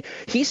return it.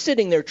 He's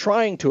sitting there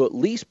trying to at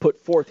least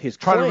put forth his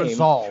claim,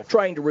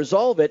 trying to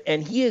resolve it,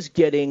 and he is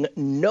getting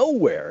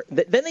nowhere.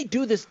 Then they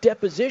do this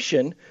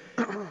deposition,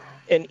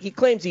 and he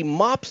claims he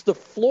mops the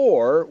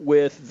floor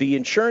with the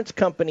insurance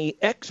company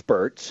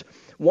experts,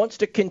 wants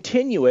to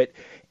continue it,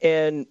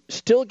 and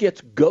still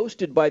gets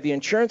ghosted by the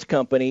insurance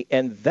company,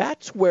 and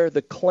that's where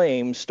the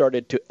claim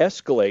started to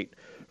escalate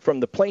from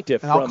the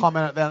plaintiff, and I'll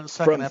comment on that in a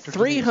second, from after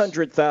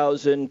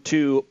 $300,000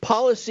 to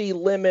policy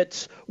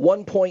limits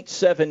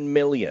 $1.7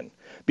 million.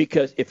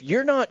 Because if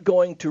you're not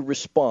going to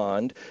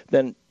respond,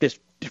 then this,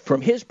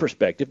 from his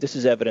perspective, this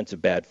is evidence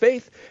of bad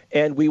faith,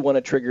 and we want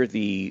to trigger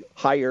the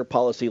higher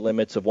policy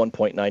limits of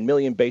 $1.9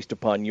 million based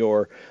upon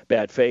your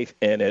bad faith.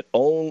 And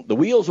the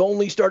wheels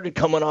only started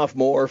coming off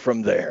more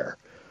from there.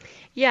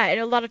 Yeah, and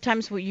a lot of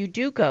times you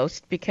do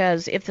ghost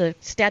because if the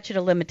statute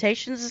of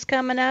limitations is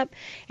coming up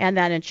and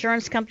that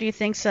insurance company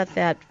thinks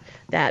that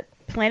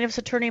plaintiff's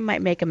attorney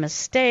might make a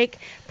mistake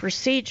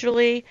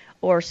procedurally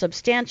or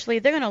substantially,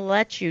 they're going to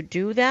let you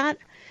do that.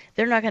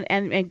 They're not going to,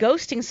 and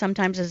ghosting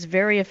sometimes is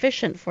very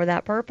efficient for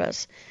that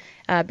purpose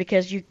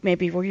because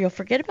you'll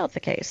forget about the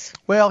case.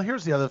 Well,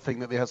 here's the other thing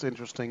that is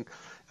interesting,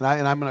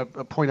 and I'm going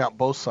to point out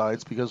both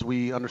sides because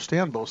we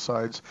understand both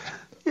sides.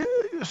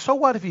 So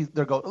what if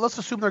let's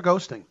assume they're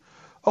ghosting.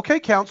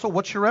 Okay, counsel,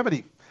 what's your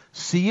remedy?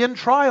 See you in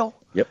trial.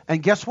 Yep.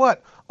 And guess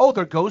what? Oh,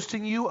 they're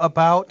ghosting you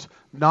about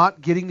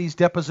not getting these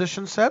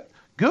depositions set?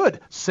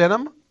 Good. Send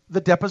them the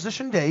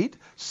deposition date,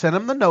 send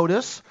them the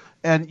notice,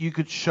 and you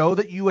could show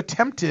that you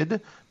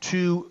attempted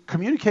to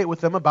communicate with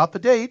them about the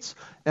dates.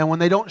 And when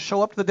they don't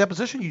show up to the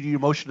deposition, you do your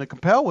motion to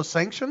compel with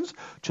sanctions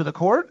to the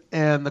court,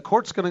 and the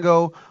court's going to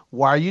go,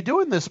 why are you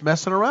doing this,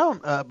 messing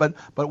around? But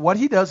what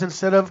he does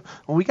instead of,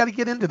 we got to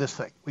get into this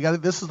thing.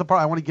 This is the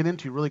part I want to get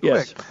into really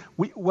quick.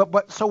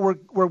 Yes. So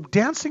we're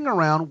dancing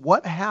around.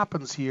 What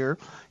happens here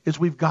is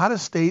we've got to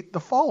state the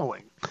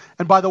following.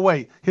 And by the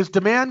way, his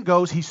demand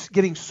goes, he's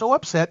getting so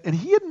upset, and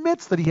he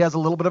admits that he has a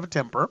little bit of a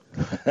temper,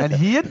 and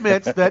he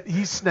admits that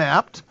he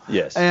snapped.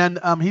 Yes. And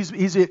he's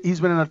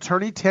been an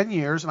attorney 10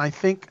 years, and I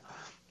think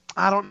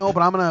I don't know,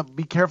 but I'm going to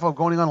be careful of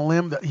going on a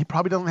limb that he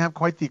probably doesn't have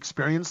quite the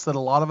experience that a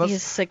lot of us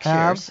He's 6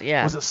 have. years,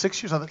 yeah. Was it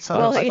 6 years? Well,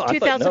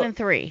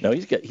 2003. No,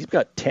 he's got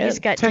 10. He's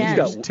got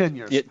 10. 10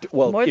 years. Yeah,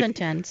 well, more than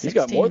 10. 16. He's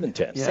got more than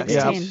 10. Yeah,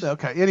 16. yeah.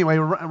 Okay. Anyway,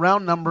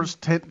 round numbers,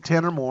 10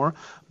 or more.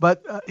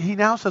 But he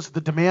now says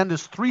the demand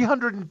is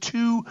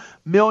 $302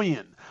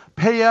 million.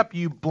 Pay up,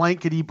 you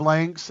blankety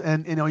blanks.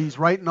 And, he's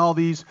writing all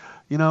these,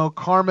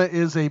 karma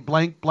is a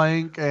blank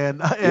blank.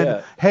 And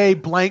hey,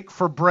 blank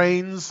for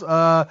brains.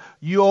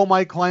 You owe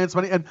my clients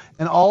money. And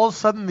all of a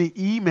sudden the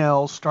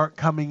emails start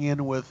coming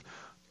in with,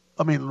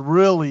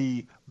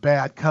 really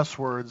bad cuss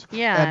words.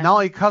 Yeah. And not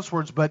only cuss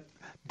words, but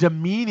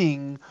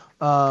demeaning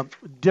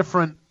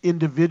different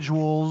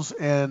individuals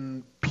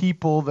and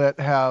people that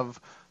have,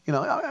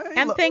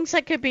 and things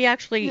that could be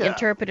actually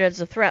interpreted as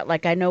a threat,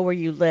 like I know where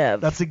you live.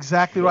 That's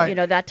exactly right.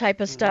 That type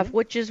of stuff,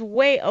 which is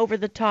way over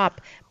the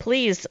top.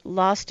 Please,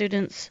 law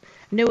students,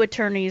 new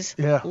attorneys,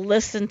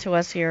 listen to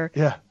us here.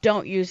 Yeah.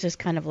 Don't use this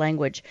kind of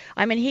language.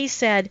 He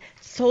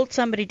told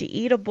somebody to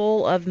eat a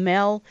bowl of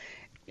male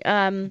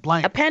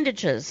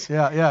appendages.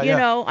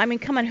 Yeah.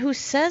 Come on, who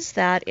says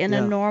that in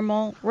a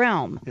normal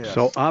realm? Yes.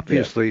 So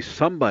obviously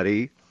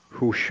somebody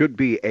who should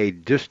be a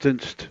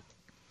distanced,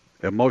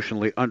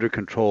 emotionally under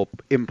control,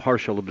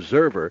 impartial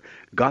observer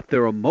got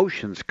their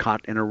emotions caught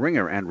in a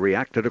ringer and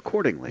reacted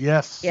accordingly.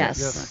 Yes.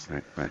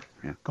 Right.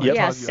 Yeah.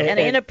 Yes, and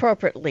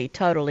inappropriately,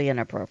 totally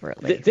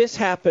inappropriately. This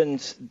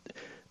happens.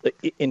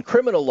 In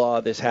criminal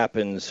law, this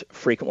happens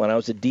frequently. When I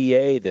was a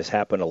DA, this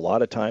happened a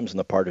lot of times on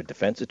the part of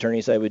defense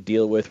attorneys I would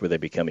deal with, where they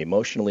become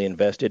emotionally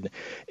invested.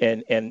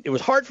 And it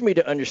was hard for me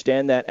to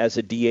understand that as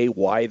a DA,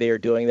 why they are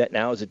doing that.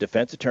 Now, as a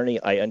defense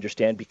attorney, I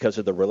understand because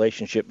of the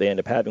relationship they end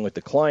up having with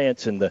the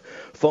clients and the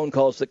phone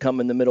calls that come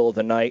in the middle of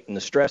the night and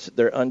the stress that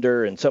they're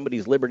under and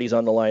somebody's liberty's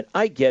on the line.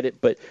 I get it,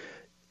 but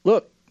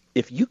look,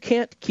 if you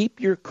can't keep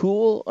your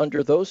cool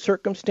under those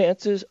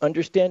circumstances,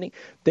 understanding,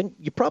 then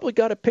you probably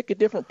got to pick a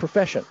different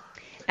profession.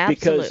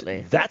 Absolutely.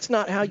 Because that's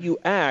not how you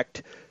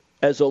act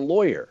as a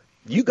lawyer.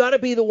 You got to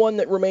be the one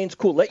that remains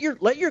cool. Let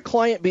your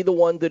client be the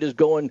one that is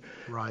going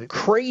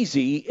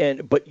crazy,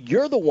 but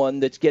you're the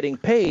one that's getting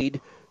paid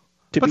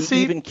to be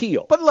even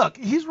keel. But look,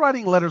 he's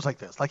writing letters like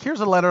this. Like,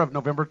 here's a letter of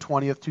November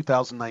 20th,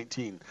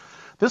 2019.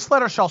 This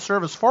letter shall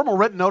serve as formal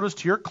written notice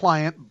to your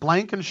client,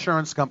 blank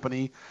insurance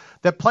company,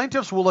 that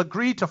plaintiffs will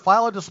agree to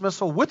file a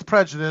dismissal with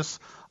prejudice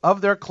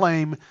of their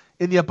claim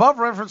in the above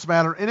referenced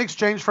matter in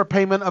exchange for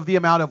payment of the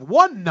amount of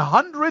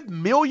 $100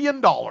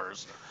 million.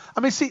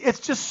 It's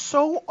just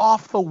so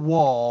off the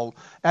wall.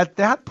 At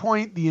that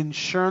point, the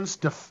insurance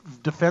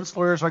defense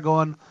lawyers are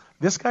going,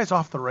 this guy's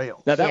off the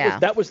rails. Now,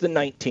 that was the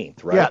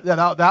 19th, right?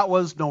 Yeah, that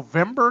was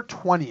November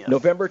 20th.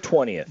 November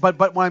 20th. But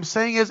what I'm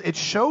saying is it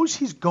shows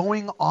he's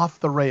going off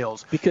the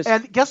rails.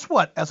 And guess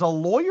what? As a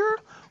lawyer,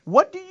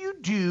 what do you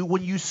do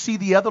when you see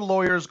the other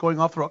lawyers going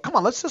off the rails? Come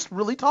on, let's just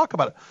really talk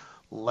about it.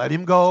 Let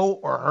him go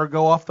or her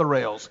go off the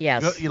rails.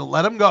 Yes. You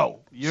let him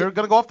go. You're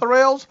going to go off the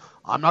rails?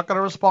 I'm not going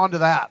to respond to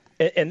that.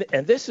 And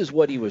this is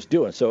what he was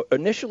doing. So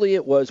initially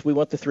it was, we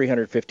want the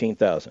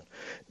 $315,000.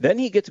 Then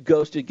he gets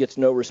ghosted, gets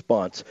no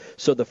response.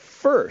 So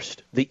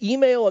the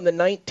email on the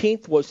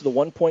 19th was the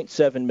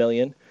 $1.7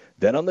 million.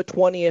 Then on the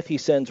 20th, he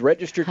sends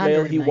registered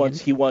mail. He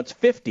wants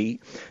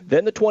 50.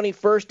 Then the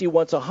 21st, he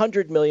wants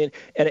 100 million,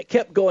 and it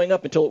kept going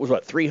up until it was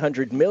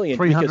 300 million.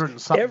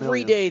 Because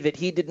every day that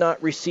he did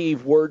not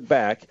receive word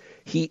back,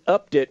 he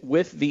upped it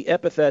with the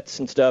epithets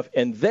and stuff,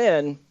 and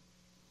then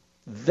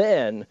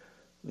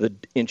the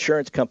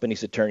insurance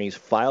company's attorneys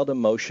filed a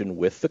motion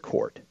with the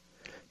court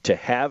to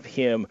have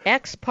him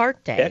ex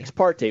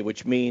parte,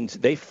 which means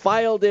they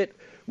filed it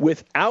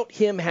without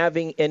him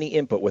having any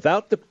input,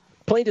 without the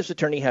plaintiff's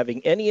attorney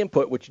having any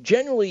input, which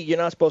generally you're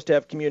not supposed to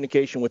have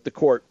communication with the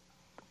court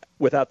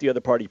without the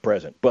other party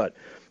present. But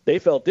they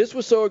felt this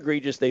was so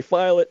egregious, they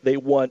file it, they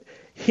want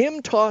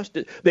him tossed,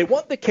 they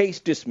want the case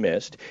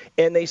dismissed,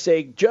 and they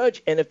say,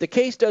 Judge, and if the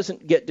case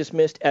doesn't get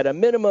dismissed, at a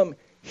minimum,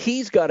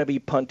 he's got to be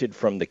punted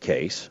from the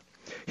case.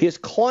 His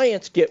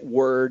clients get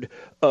word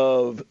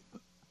of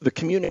the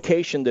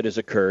communication that has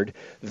occurred.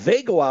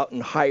 They go out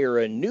and hire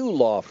a new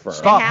law firm.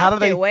 Stop. How do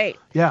they wait?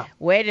 Yeah.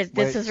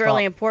 This is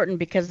really important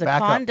because the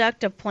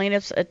conduct of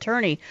plaintiff's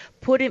attorney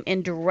put him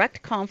in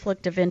direct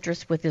conflict of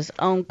interest with his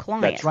own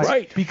client. That's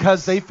right.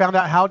 Because they found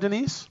out how,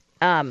 Denise?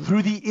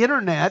 Through the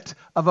internet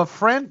of a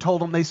friend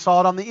told them they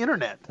saw it on the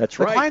internet. That's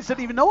right. The clients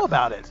didn't even know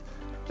about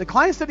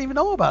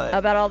it.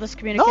 About all this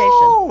communication.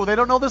 No, they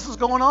don't know this is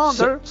going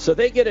on. So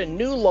they get a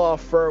new law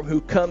firm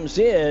who comes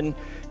in,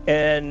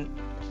 and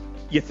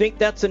you think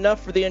that's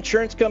enough for the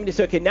insurance company to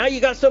say, okay, now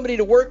you got somebody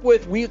to work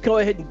with, we go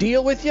ahead and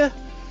deal with you?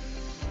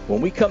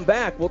 When we come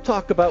back, we'll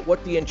talk about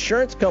what the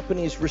insurance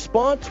company's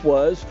response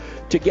was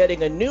to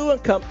getting a new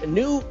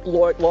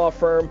law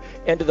firm,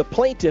 and to the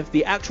plaintiff,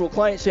 the actual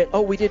client, saying,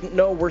 oh, we didn't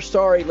know, we're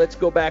sorry, let's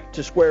go back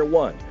to square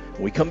one.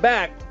 When we come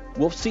back,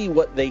 we'll see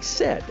what they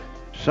said.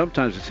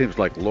 Sometimes it seems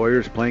like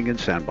lawyers playing in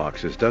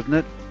sandboxes, doesn't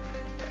it?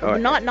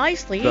 Not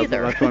nicely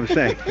either. That's what I'm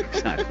saying.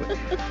 Exactly.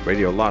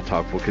 Radio Law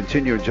Talk will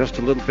continue in just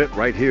a little bit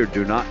right here.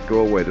 Do not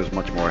go away. There's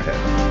much more ahead.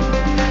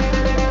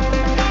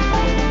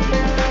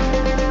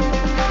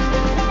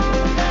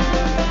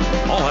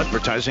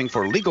 advertising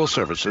for legal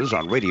services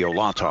on Radio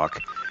Law Talk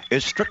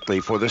is strictly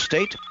for the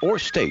state or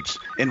states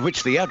in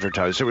which the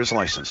advertiser is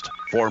licensed.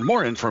 For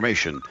more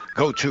information,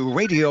 go to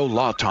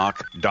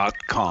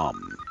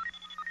radiolawtalk.com.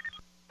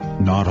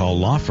 Not all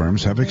law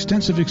firms have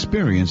extensive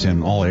experience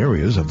in all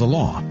areas of the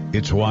law.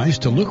 It's wise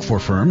to look for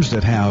firms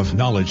that have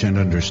knowledge and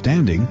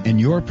understanding in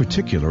your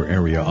particular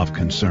area of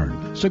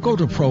concern. So go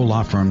to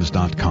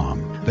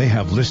prolawfirms.com. They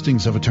have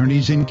listings of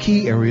attorneys in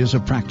key areas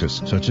of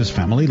practice, such as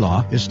family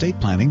law, estate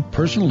planning,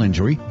 personal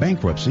injury,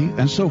 bankruptcy,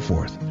 and so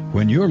forth.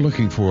 When you're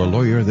looking for a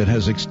lawyer that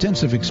has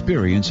extensive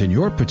experience in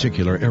your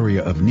particular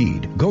area of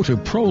need, go to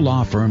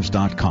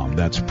prolawfirms.com.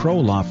 That's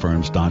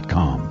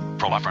prolawfirms.com.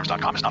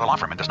 ProLawFirms.com is not a law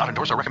firm and does not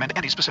endorse or recommend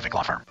any specific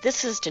law firm.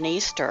 This is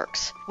Denise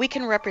Sturks. We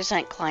can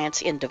represent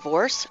clients in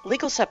divorce,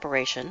 legal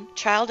separation,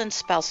 child and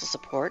spousal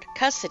support,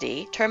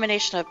 custody,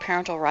 termination of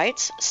parental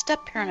rights,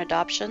 step-parent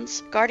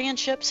adoptions,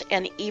 guardianships,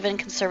 and even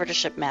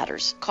conservatorship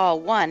matters.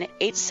 Call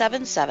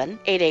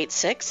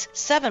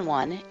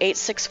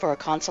 1-877-886-7186 for a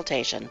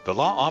consultation. The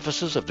law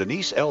offices of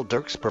Denise L.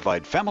 Dirks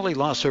provide family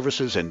law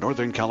services in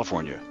Northern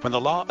California. When the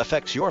law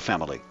affects your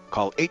family,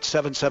 call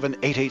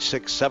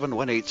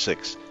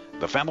 877-886-7186.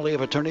 The family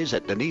of attorneys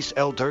at Denise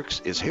L.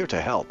 Dirks is here to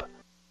help.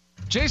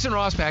 Jason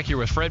Ross back here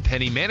with Fred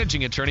Penny,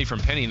 managing attorney from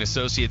Penny &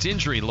 Associates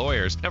Injury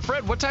Lawyers. Now,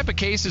 Fred, what type of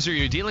cases are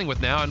you dealing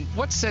with now, and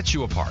what sets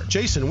you apart?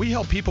 Jason, we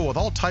help people with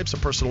all types of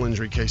personal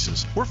injury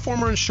cases. We're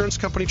former insurance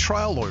company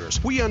trial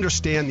lawyers. We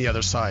understand the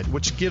other side,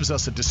 which gives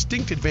us a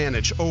distinct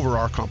advantage over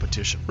our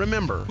competition.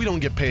 Remember, we don't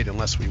get paid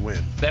unless we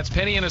win. That's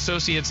Penny &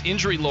 Associates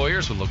Injury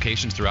Lawyers with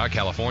locations throughout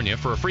California.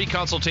 For a free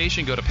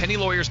consultation, go to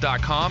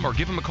pennylawyers.com or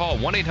give them a call,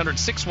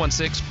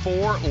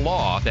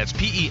 1-800-616-4LAW. That's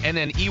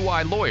PENNEY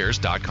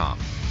lawyers.com.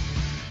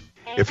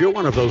 If you're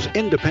one of those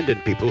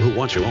independent people who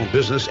wants your own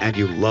business and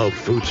you love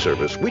food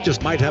service, we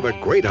just might have a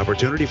great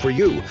opportunity for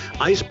you.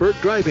 Iceberg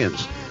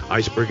Drive-Ins.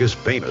 Iceberg is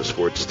famous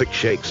for its thick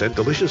shakes and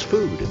delicious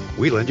food.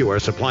 We lend you our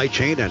supply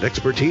chain and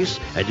expertise,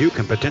 and you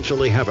can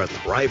potentially have a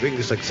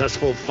thriving,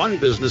 successful, fun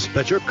business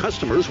that your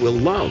customers will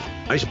love.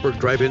 Iceberg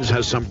Drive-Ins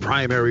has some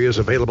prime areas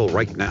available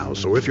right now,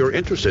 so if you're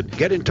interested,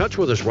 get in touch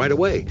with us right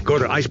away. Go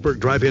to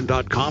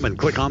icebergdrivein.com and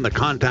click on the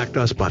Contact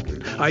Us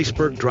button.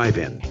 Iceberg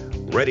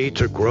Drive-In, ready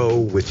to grow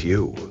with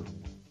you.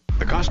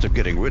 The cost of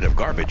getting rid of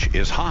garbage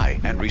is high,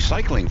 and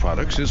recycling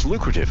products is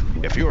lucrative.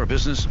 If you're a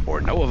business or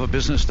know of a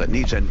business that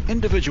needs an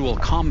individual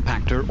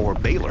compactor or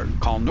baler,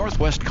 call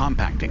Northwest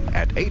Compacting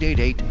at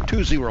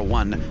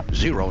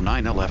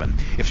 888-201-0911.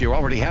 If you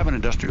already have an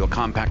industrial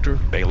compactor,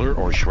 baler,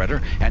 or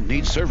shredder and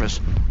need service,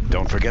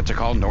 don't forget to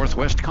call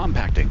Northwest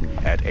Compacting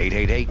at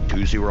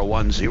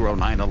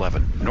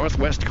 888-201-0911.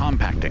 Northwest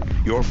Compacting,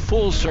 your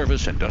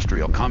full-service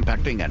industrial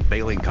compacting and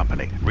baling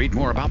company. Read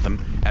more about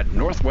them at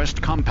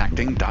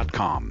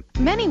northwestcompacting.com.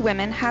 Many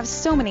women have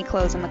so many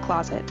clothes in the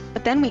closet,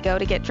 but then we go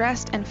to get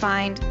dressed and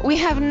find we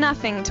have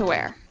nothing to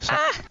wear.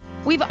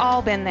 We've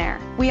all been there.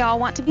 We all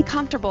want to be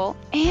comfortable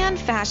and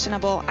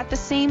fashionable at the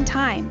same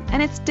time,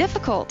 and it's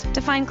difficult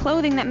to find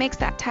clothing that makes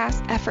that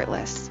task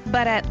effortless.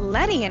 But at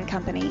Letty &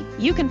 Company,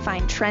 you can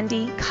find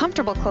trendy,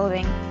 comfortable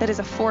clothing that is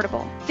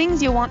affordable.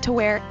 Things you'll want to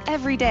wear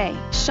every day.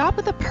 Shop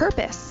with a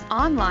purpose,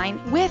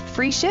 online with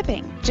free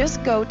shipping.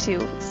 Just go to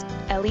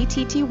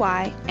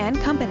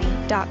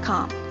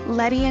LettyandCompany.com.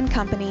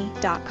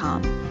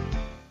 LettyandCompany.com.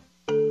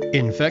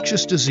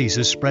 Infectious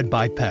diseases spread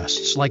by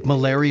pests like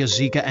malaria,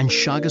 Zika, and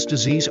Chagas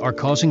disease are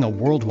causing a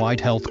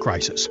worldwide health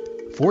crisis.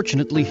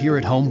 Fortunately, here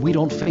at home, we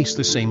don't face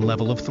the same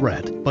level of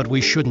threat, but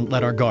we shouldn't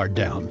let our guard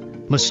down.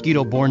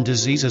 Mosquito-borne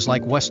diseases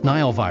like West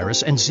Nile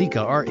virus and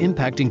Zika are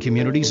impacting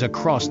communities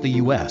across the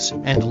U.S.,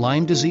 and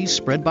Lyme disease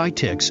spread by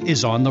ticks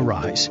is on the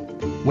rise.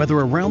 Whether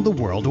around the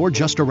world or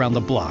just around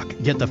the block,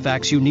 get the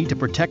facts you need to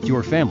protect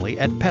your family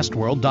at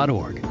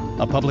pestworld.org.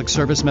 A public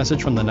service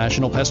message from the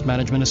National Pest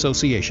Management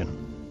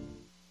Association.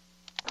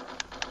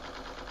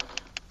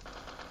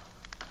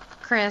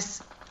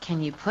 Chris,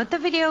 can you put the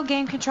video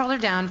game controller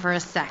down for a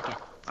second?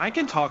 I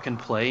can talk and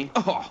play.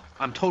 Oh,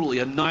 I'm totally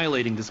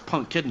annihilating this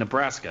punk kid in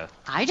Nebraska.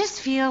 I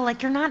just feel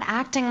like you're not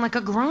acting like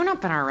a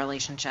grown-up in our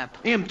relationship.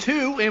 Am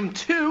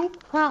too.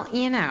 Well,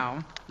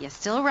 you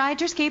still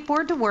ride your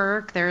skateboard to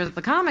work, there's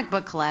the comic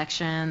book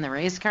collection, the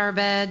race car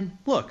bed.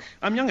 Look,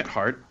 I'm young at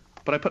heart,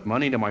 but I put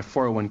money into my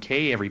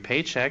 401k every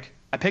paycheck.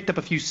 I picked up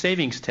a few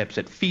savings tips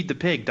at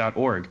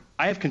feedthepig.org.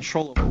 I have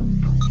control over...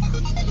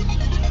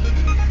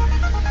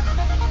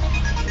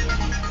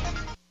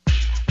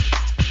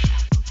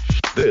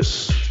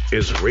 This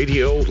is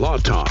Radio Law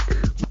Talk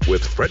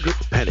with Frederick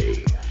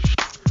Penny.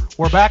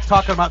 We're back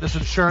talking about this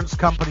insurance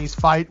company's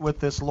fight with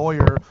this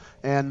lawyer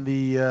and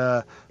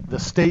the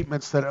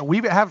statements that we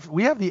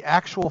have the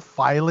actual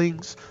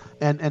filings,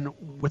 and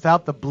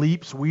without the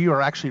bleeps, we are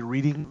actually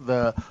reading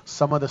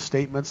some of the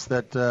statements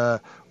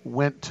that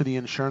went to the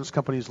insurance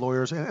company's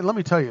lawyers. And let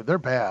me tell you, they're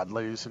bad,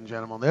 ladies and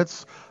gentlemen.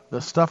 That's the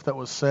stuff that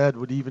was said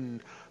would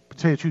even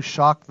tell you the truth,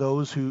 shock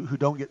those who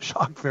don't get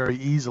shocked very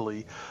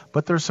easily.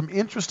 But there's some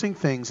interesting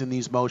things in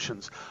these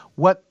motions.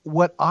 What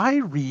I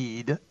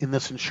read in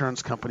this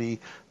insurance company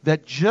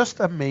that just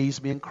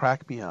amazed me and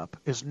cracked me up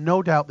is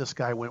no doubt this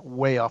guy went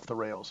way off the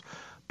rails.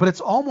 But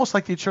it's almost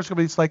like the insurance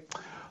company is like,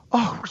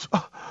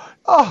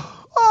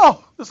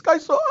 this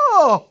guy's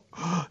so,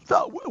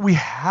 we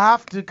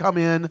have to come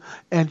in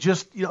and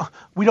just,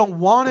 we don't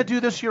want to do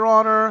this, Your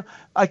Honor.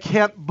 I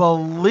can't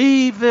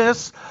believe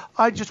this.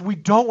 We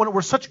don't want to.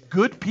 We're such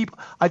good people.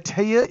 I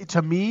tell you,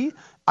 to me,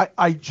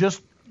 I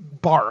just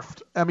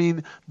barfed. I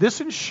mean,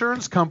 this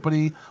insurance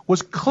company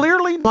was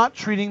clearly not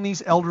treating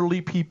these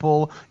elderly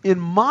people, in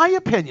my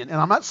opinion, and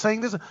I'm not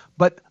saying this,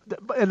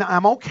 and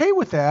I'm okay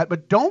with that,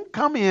 but don't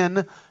come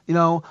in,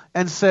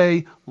 and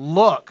say,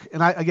 look,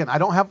 and I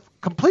don't have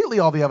completely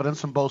all the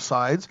evidence on both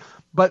sides,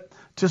 but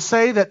to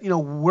say that,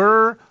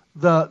 we're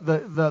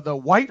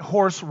the white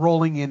horse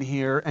rolling in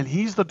here and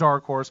he's the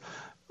dark horse,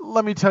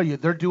 let me tell you,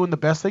 they're doing the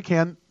best they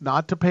can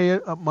not to pay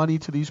money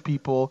to these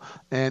people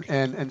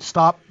and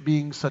stop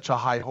being such a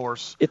high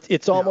horse.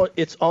 It's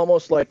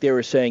almost like they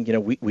were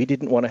saying, we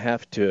didn't want to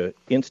have to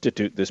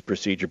institute this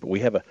procedure, but we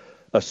have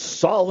a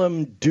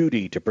solemn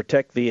duty to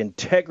protect the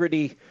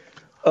integrity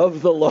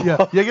of the law.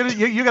 Yeah,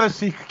 you got to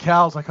see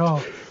Cal's like,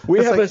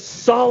 we have a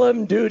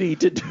solemn duty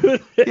to do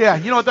this. Yeah,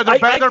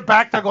 they're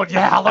back there going,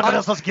 yeah, look at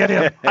this, let's get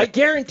him. I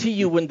guarantee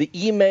you, when the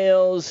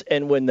emails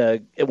and when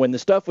the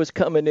stuff was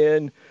coming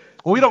in.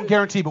 Well, we don't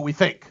guarantee, but we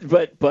think.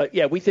 But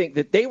yeah, we think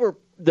that they were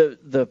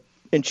the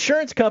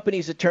insurance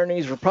company's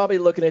attorneys were probably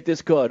looking at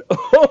this going,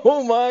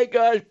 oh my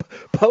gosh,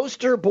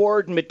 poster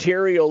board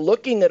material,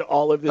 looking at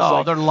all of this.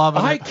 Oh, they're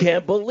loving it. I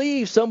can't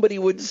believe somebody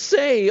would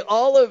say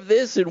all of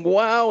this, and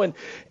wow, and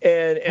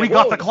we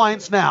got the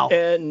clients now.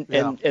 And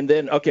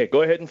then okay,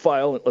 go ahead and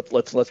file.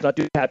 Let's not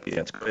do happy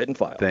dance. Go ahead and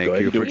file. Thank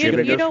you for giving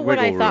us You know what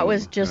I thought room.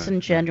 was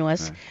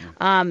disingenuous?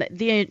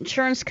 The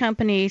insurance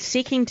company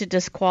seeking to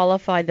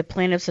disqualify the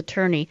plaintiff's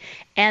attorney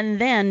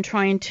and then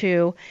trying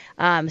to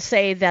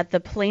say that the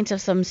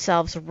plaintiffs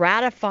themselves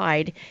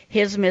ratified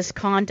his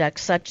misconduct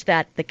such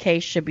that the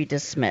case should be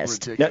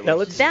dismissed.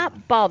 Now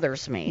that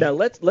bothers me. Now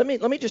let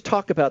me just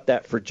talk about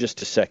that for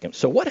just a second.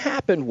 So what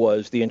happened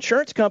was the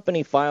insurance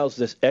company files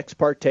this ex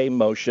parte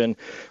motion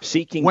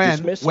seeking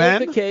dismissal of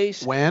the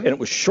case, and it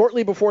was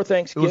shortly before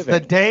Thanksgiving. It was the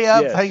day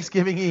of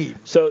Thanksgiving Eve.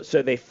 So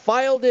they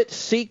filed it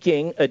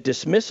seeking a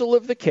dismissal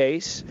of the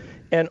case.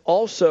 And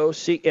also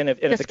if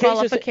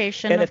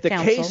the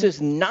case is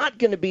not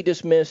going to be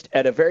dismissed,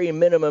 at a very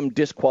minimum,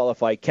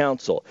 disqualify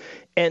counsel.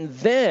 And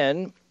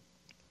then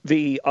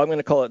I'm going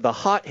to call it the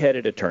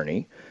hot-headed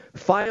attorney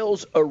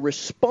files a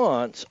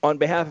response on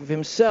behalf of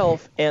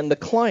himself and the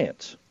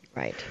clients.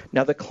 Right.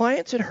 Now, the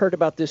clients had heard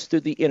about this through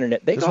the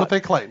internet. That's what they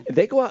claim.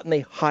 They go out and they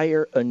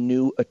hire a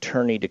new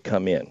attorney to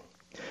come in.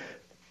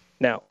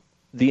 Now,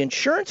 the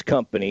insurance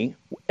company,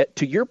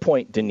 to your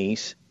point,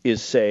 Denise,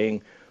 is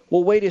saying,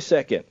 well, wait a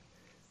second.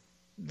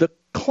 The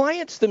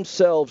clients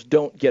themselves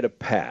don't get a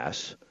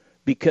pass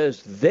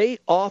because they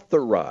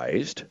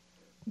authorized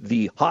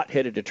the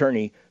hot-headed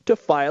attorney to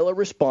file a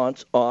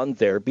response on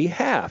their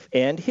behalf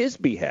and his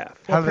behalf.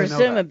 Well,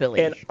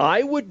 presumably. And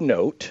I would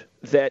note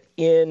that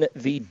in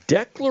the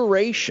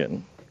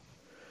declaration,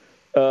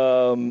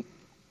 in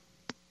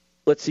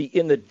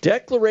the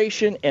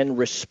declaration and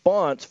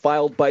response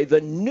filed by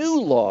the new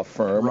law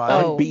firm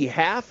on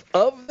behalf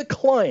of the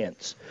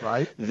clients,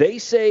 they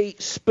say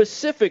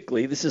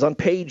specifically, this is on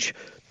page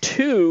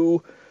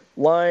 2,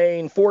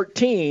 line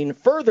 14,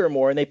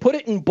 furthermore, and they put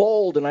it in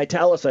bold and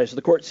italicized so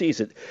the court sees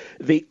it,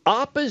 the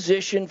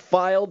opposition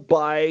filed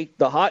by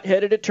the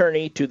hot-headed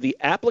attorney to the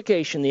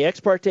application, the ex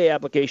parte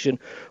application,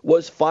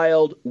 was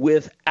filed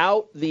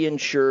without the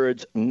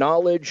insured's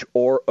knowledge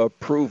or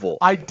approval.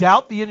 I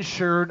doubt the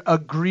insured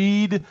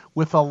agreed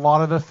with a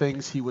lot of the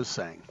things he was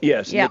saying.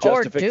 Yes, the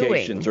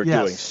justifications or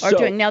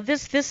doing. Now,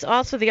 this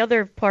also, the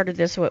other part of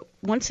this,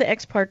 once the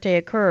ex parte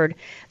occurred,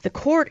 the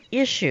court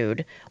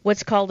issued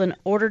what's called an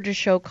order to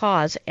show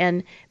cause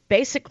and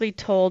basically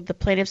told the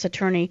plaintiff's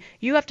attorney,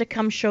 you have to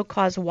come show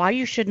cause why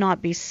you should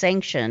not be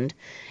sanctioned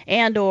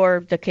and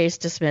or the case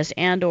dismissed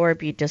and or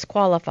be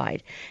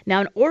disqualified.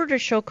 Now, an order to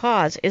show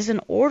cause is an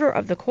order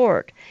of the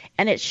court,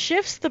 and it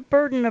shifts the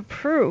burden of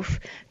proof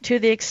to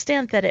the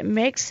extent that it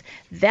makes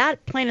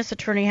that plaintiff's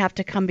attorney have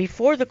to come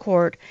before the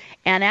court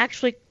and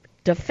actually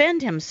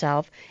defend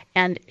himself,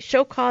 and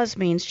show cause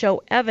means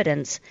show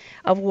evidence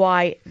of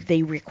why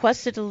the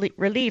requested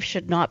relief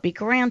should not be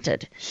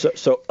granted.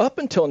 So up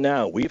until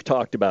now, we've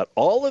talked about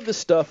all of the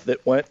stuff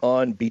that went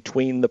on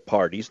between the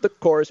parties, the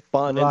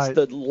correspondence,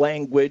 the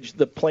language,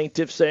 the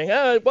plaintiff saying,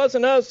 it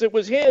wasn't us, it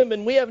was him,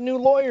 and we have new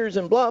lawyers,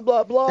 and blah,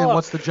 blah, blah. And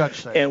what's the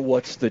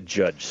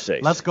judge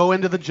say? Let's go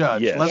into the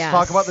judge. Yes. Let's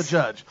talk about the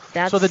judge.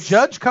 So the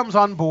judge comes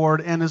on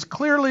board and is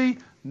clearly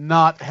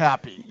not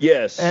happy.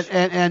 Yes.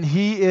 And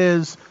he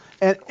is...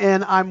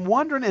 And I'm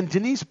wondering, and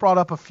Denise brought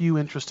up a few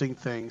interesting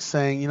things,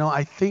 saying,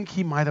 I think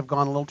he might have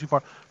gone a little too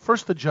far.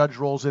 First, the judge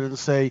rolls in and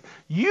say,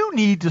 you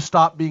need to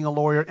stop being a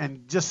lawyer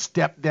and just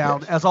step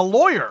down as a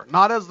lawyer,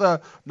 not as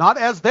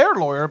their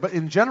lawyer, but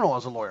in general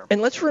as a lawyer. And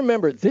let's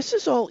remember, this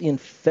is all in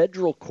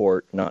federal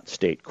court, not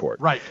state court.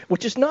 Right.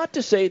 Which is not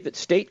to say that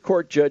state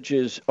court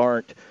judges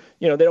aren't,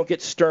 they don't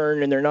get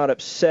stern and they're not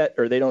upset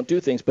or they don't do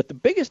things. But the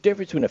biggest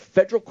difference between a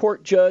federal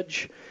court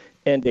judge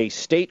and a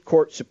state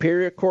court,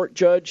 superior court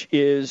judge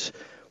is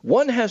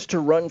one has to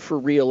run for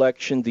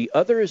re-election, the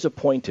other is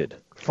appointed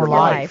for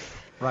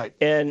life. Right.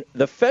 And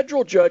the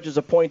federal judge is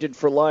appointed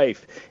for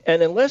life.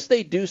 And unless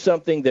they do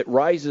something that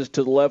rises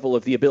to the level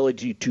of the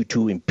ability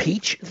to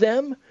impeach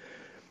them,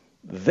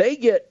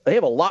 they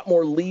have a lot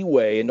more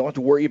leeway and don't have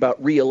to worry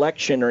about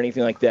re-election or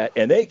anything like that,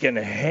 and they can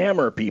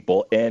hammer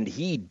people, and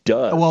he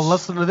does. Well,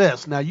 listen to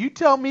this. Now, you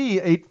tell me,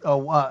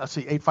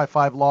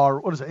 855 Law,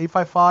 what is it,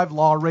 855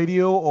 Law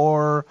Radio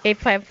or?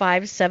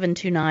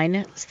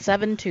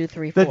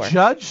 855-729-7234. The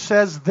judge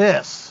says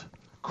this,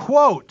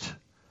 quote,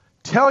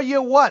 tell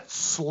you what,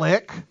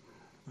 Slick,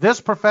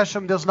 this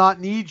profession does not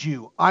need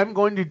you. I'm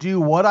going to do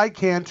what I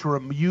can to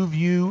remove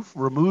you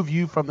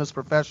from this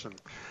profession.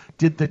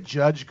 Did the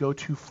judge go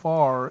too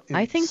far in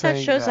I think that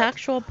shows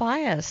actual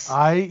bias.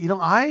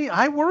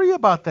 I worry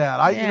about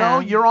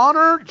that. Your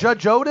Honor,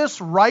 Judge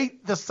Otis, right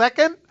the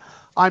second.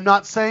 I'm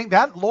not saying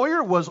that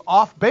lawyer was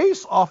off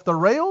base, off the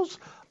rails.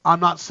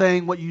 I'm not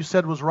saying what you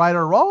said was right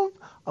or wrong.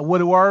 What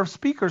do our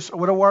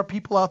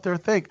people out there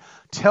think?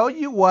 Tell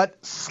you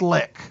what,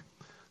 Slick.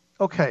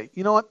 Okay,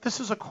 you know what? This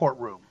is a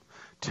courtroom.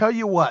 Tell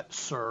you what,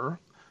 sir.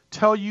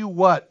 Tell you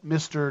what,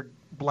 Mr.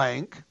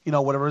 Blank,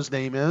 whatever his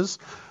name is.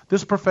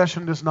 This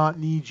profession does not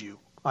need you.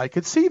 I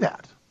could see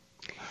that.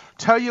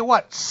 Tell you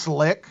what,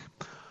 Slick,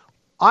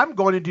 I'm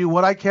going to do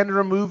what I can to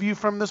remove you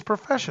from this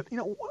profession.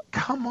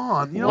 Come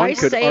on. One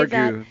could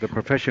argue the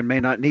profession may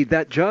not need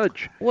that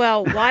judge.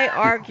 Well, why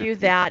argue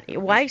that?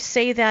 Why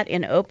say that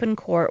in open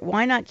court?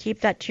 Why not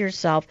keep that to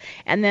yourself?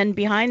 And then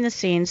behind the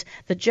scenes,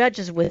 the judge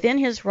is within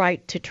his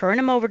right to turn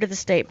him over to the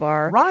state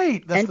bar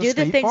and do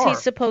the things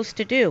he's supposed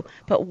to do.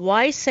 But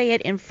why say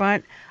it in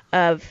front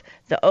of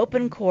the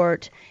open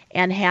court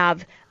and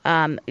have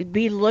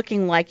be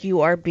looking like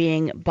you are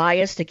being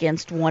biased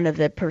against one of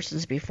the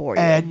persons before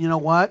you? And you know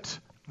what?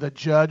 The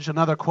judge,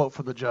 another quote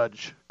from the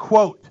judge,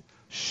 quote,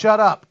 shut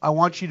up. I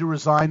want you to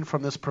resign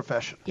from this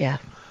profession. Yeah.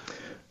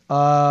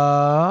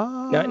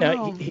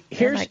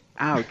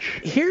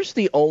 Here's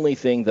the only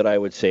thing that I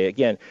would say.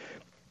 Again,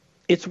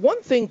 it's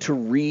one thing to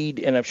read,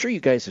 and I'm sure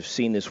you guys have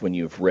seen this when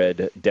you've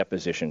read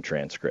deposition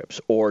transcripts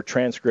or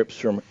transcripts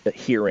from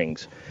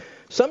hearings.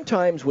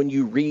 Sometimes when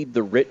you read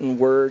the written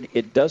word,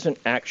 it doesn't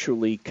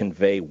actually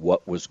convey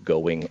what was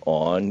going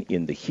on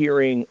in the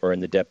hearing or in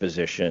the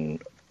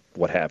deposition,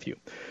 what have you.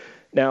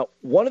 Now,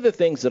 one of the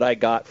things that I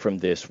got from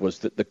this was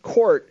that the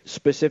court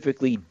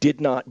specifically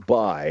did not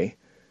buy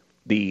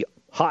the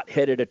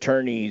hot-headed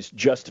attorney's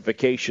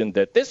justification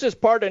that this is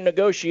part of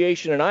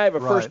negotiation and I have a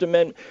First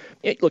Amendment.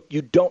 Look,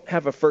 you don't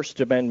have a First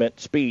Amendment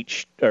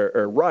speech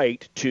or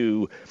right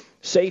to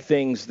say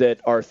things that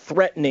are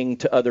threatening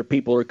to other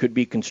people or could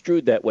be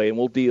construed that way, and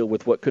we'll deal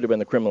with what could have been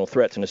the criminal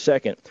threats in a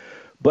second.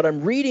 But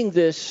I'm reading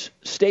this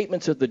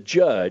statements of the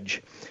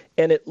judge,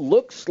 and it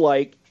looks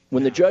like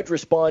when the judge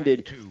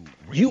responded,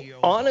 you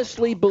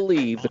honestly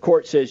believe, the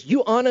court says,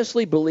 you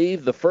honestly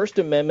believe the First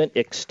Amendment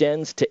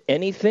extends to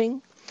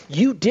anything?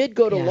 You did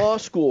go to law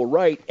school,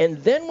 right?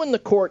 And then when the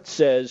court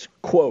says,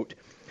 quote,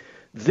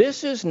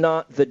 this is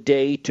not the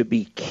day to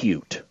be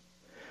cute.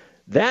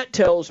 That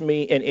tells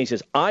me, and he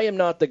says, I am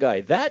not the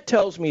guy. That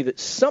tells me that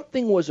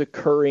something was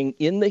occurring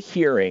in the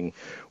hearing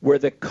where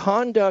the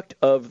conduct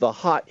of the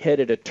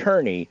hot-headed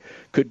attorney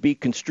could be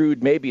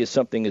construed maybe as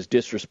something as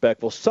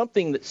disrespectful,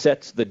 something that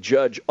sets the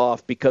judge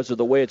off because of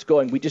the way it's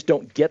going. We just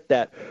don't get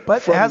that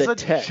but from as the a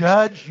text.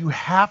 Judge, you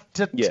have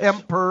to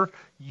temper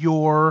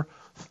your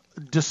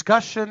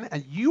discussion,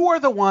 and you are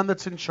the one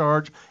that's in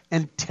charge,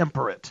 and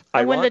temper it.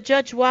 And when the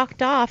judge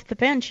walked off the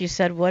bench, you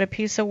said, what a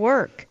piece of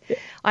work. Yeah.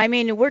 I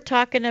mean, we're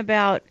talking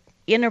about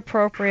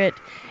inappropriate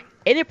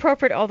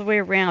all the way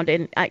around.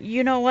 And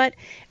you know what?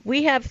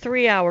 We have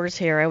 3 hours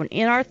here, and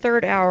in our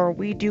third hour,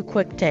 we do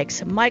quick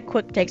takes. My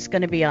quick take's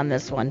going to be on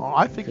this one. Oh,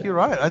 I think you're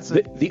right. That's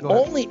the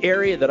only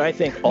area that I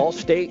think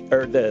Allstate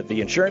or the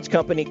insurance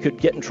company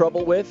could get in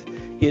trouble with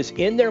is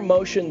in their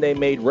motion they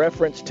made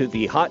reference to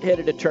the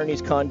hot-headed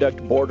attorney's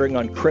conduct bordering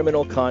on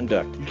criminal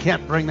conduct. You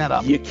can't bring that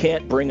up. You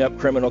can't bring up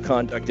criminal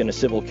conduct in a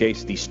civil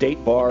case. The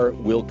state bar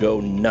will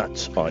go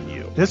nuts on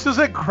you. This is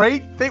a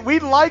great thing. We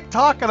like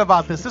talking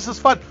about this. This is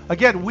fun.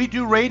 Again, we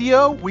do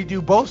radio. We do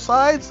both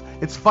sides.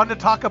 It's fun to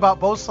talk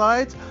about both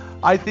sides.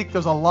 I think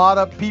there's a lot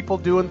of people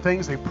doing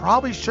things they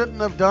probably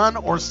shouldn't have done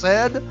or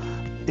said.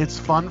 It's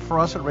fun for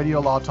us at Radio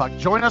Law Talk.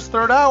 Join us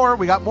third hour.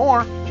 We got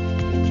more.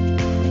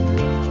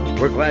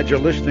 We're glad you're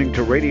listening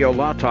to Radio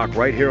Law Talk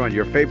right here on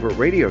your favorite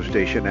radio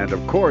station and,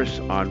 of course,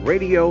 on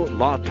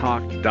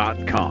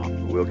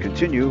RadioLawTalk.com. We'll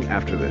continue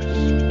after this.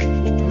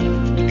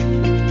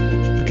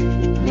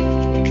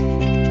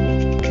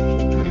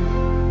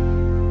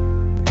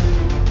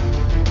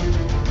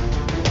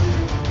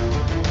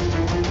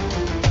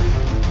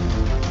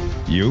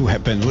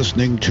 have been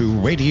listening to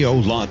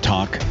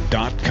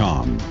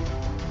RadioLawTalk.com,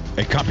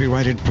 a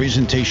copyrighted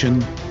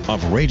presentation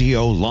of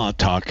Radio Law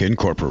Talk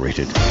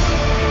Incorporated.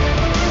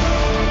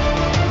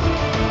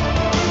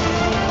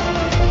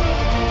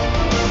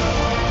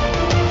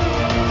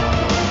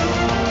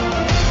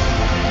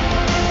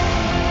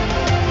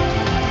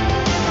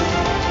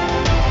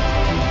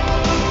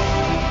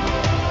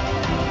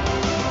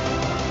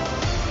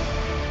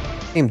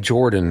 Named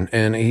Jordan,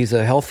 and he's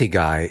a healthy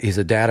guy. He's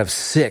a dad of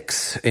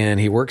 6, and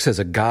he works as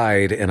a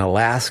guide in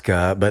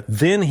Alaska, but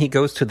then he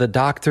goes to the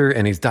doctor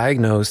and he's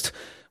diagnosed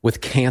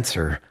with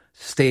cancer,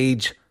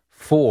 stage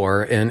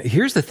 4. And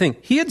here's the thing.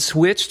 He had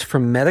switched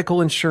from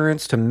medical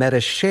insurance to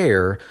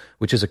MediShare,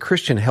 which is a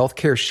Christian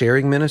healthcare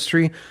sharing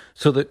ministry.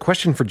 So the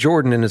question for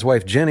Jordan and his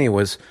wife Jenny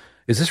was,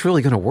 is this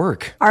really going to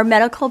work? Our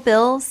medical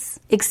bills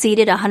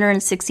exceeded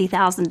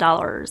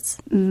 $160,000.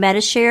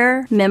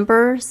 MediShare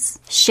members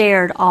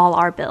shared all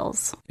our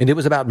bills. And it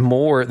was about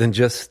more than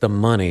just the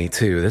money,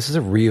 too. This is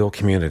a real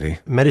community.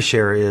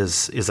 MediShare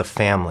is a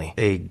family,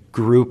 a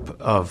group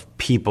of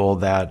people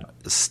that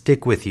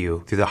stick with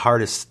you through the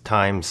hardest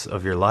times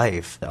of your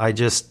life. I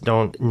just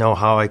don't know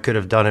how I could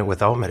have done it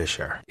without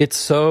MediShare. It's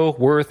so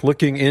worth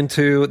looking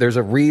into. There's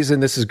a reason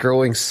this is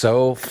growing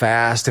so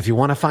fast. If you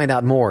want to find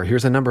out more,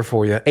 here's a number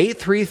for you.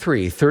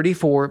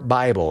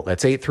 833-34-BIBLE.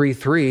 That's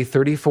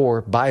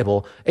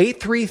 833-34-BIBLE.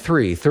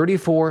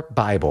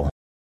 833-34-BIBLE.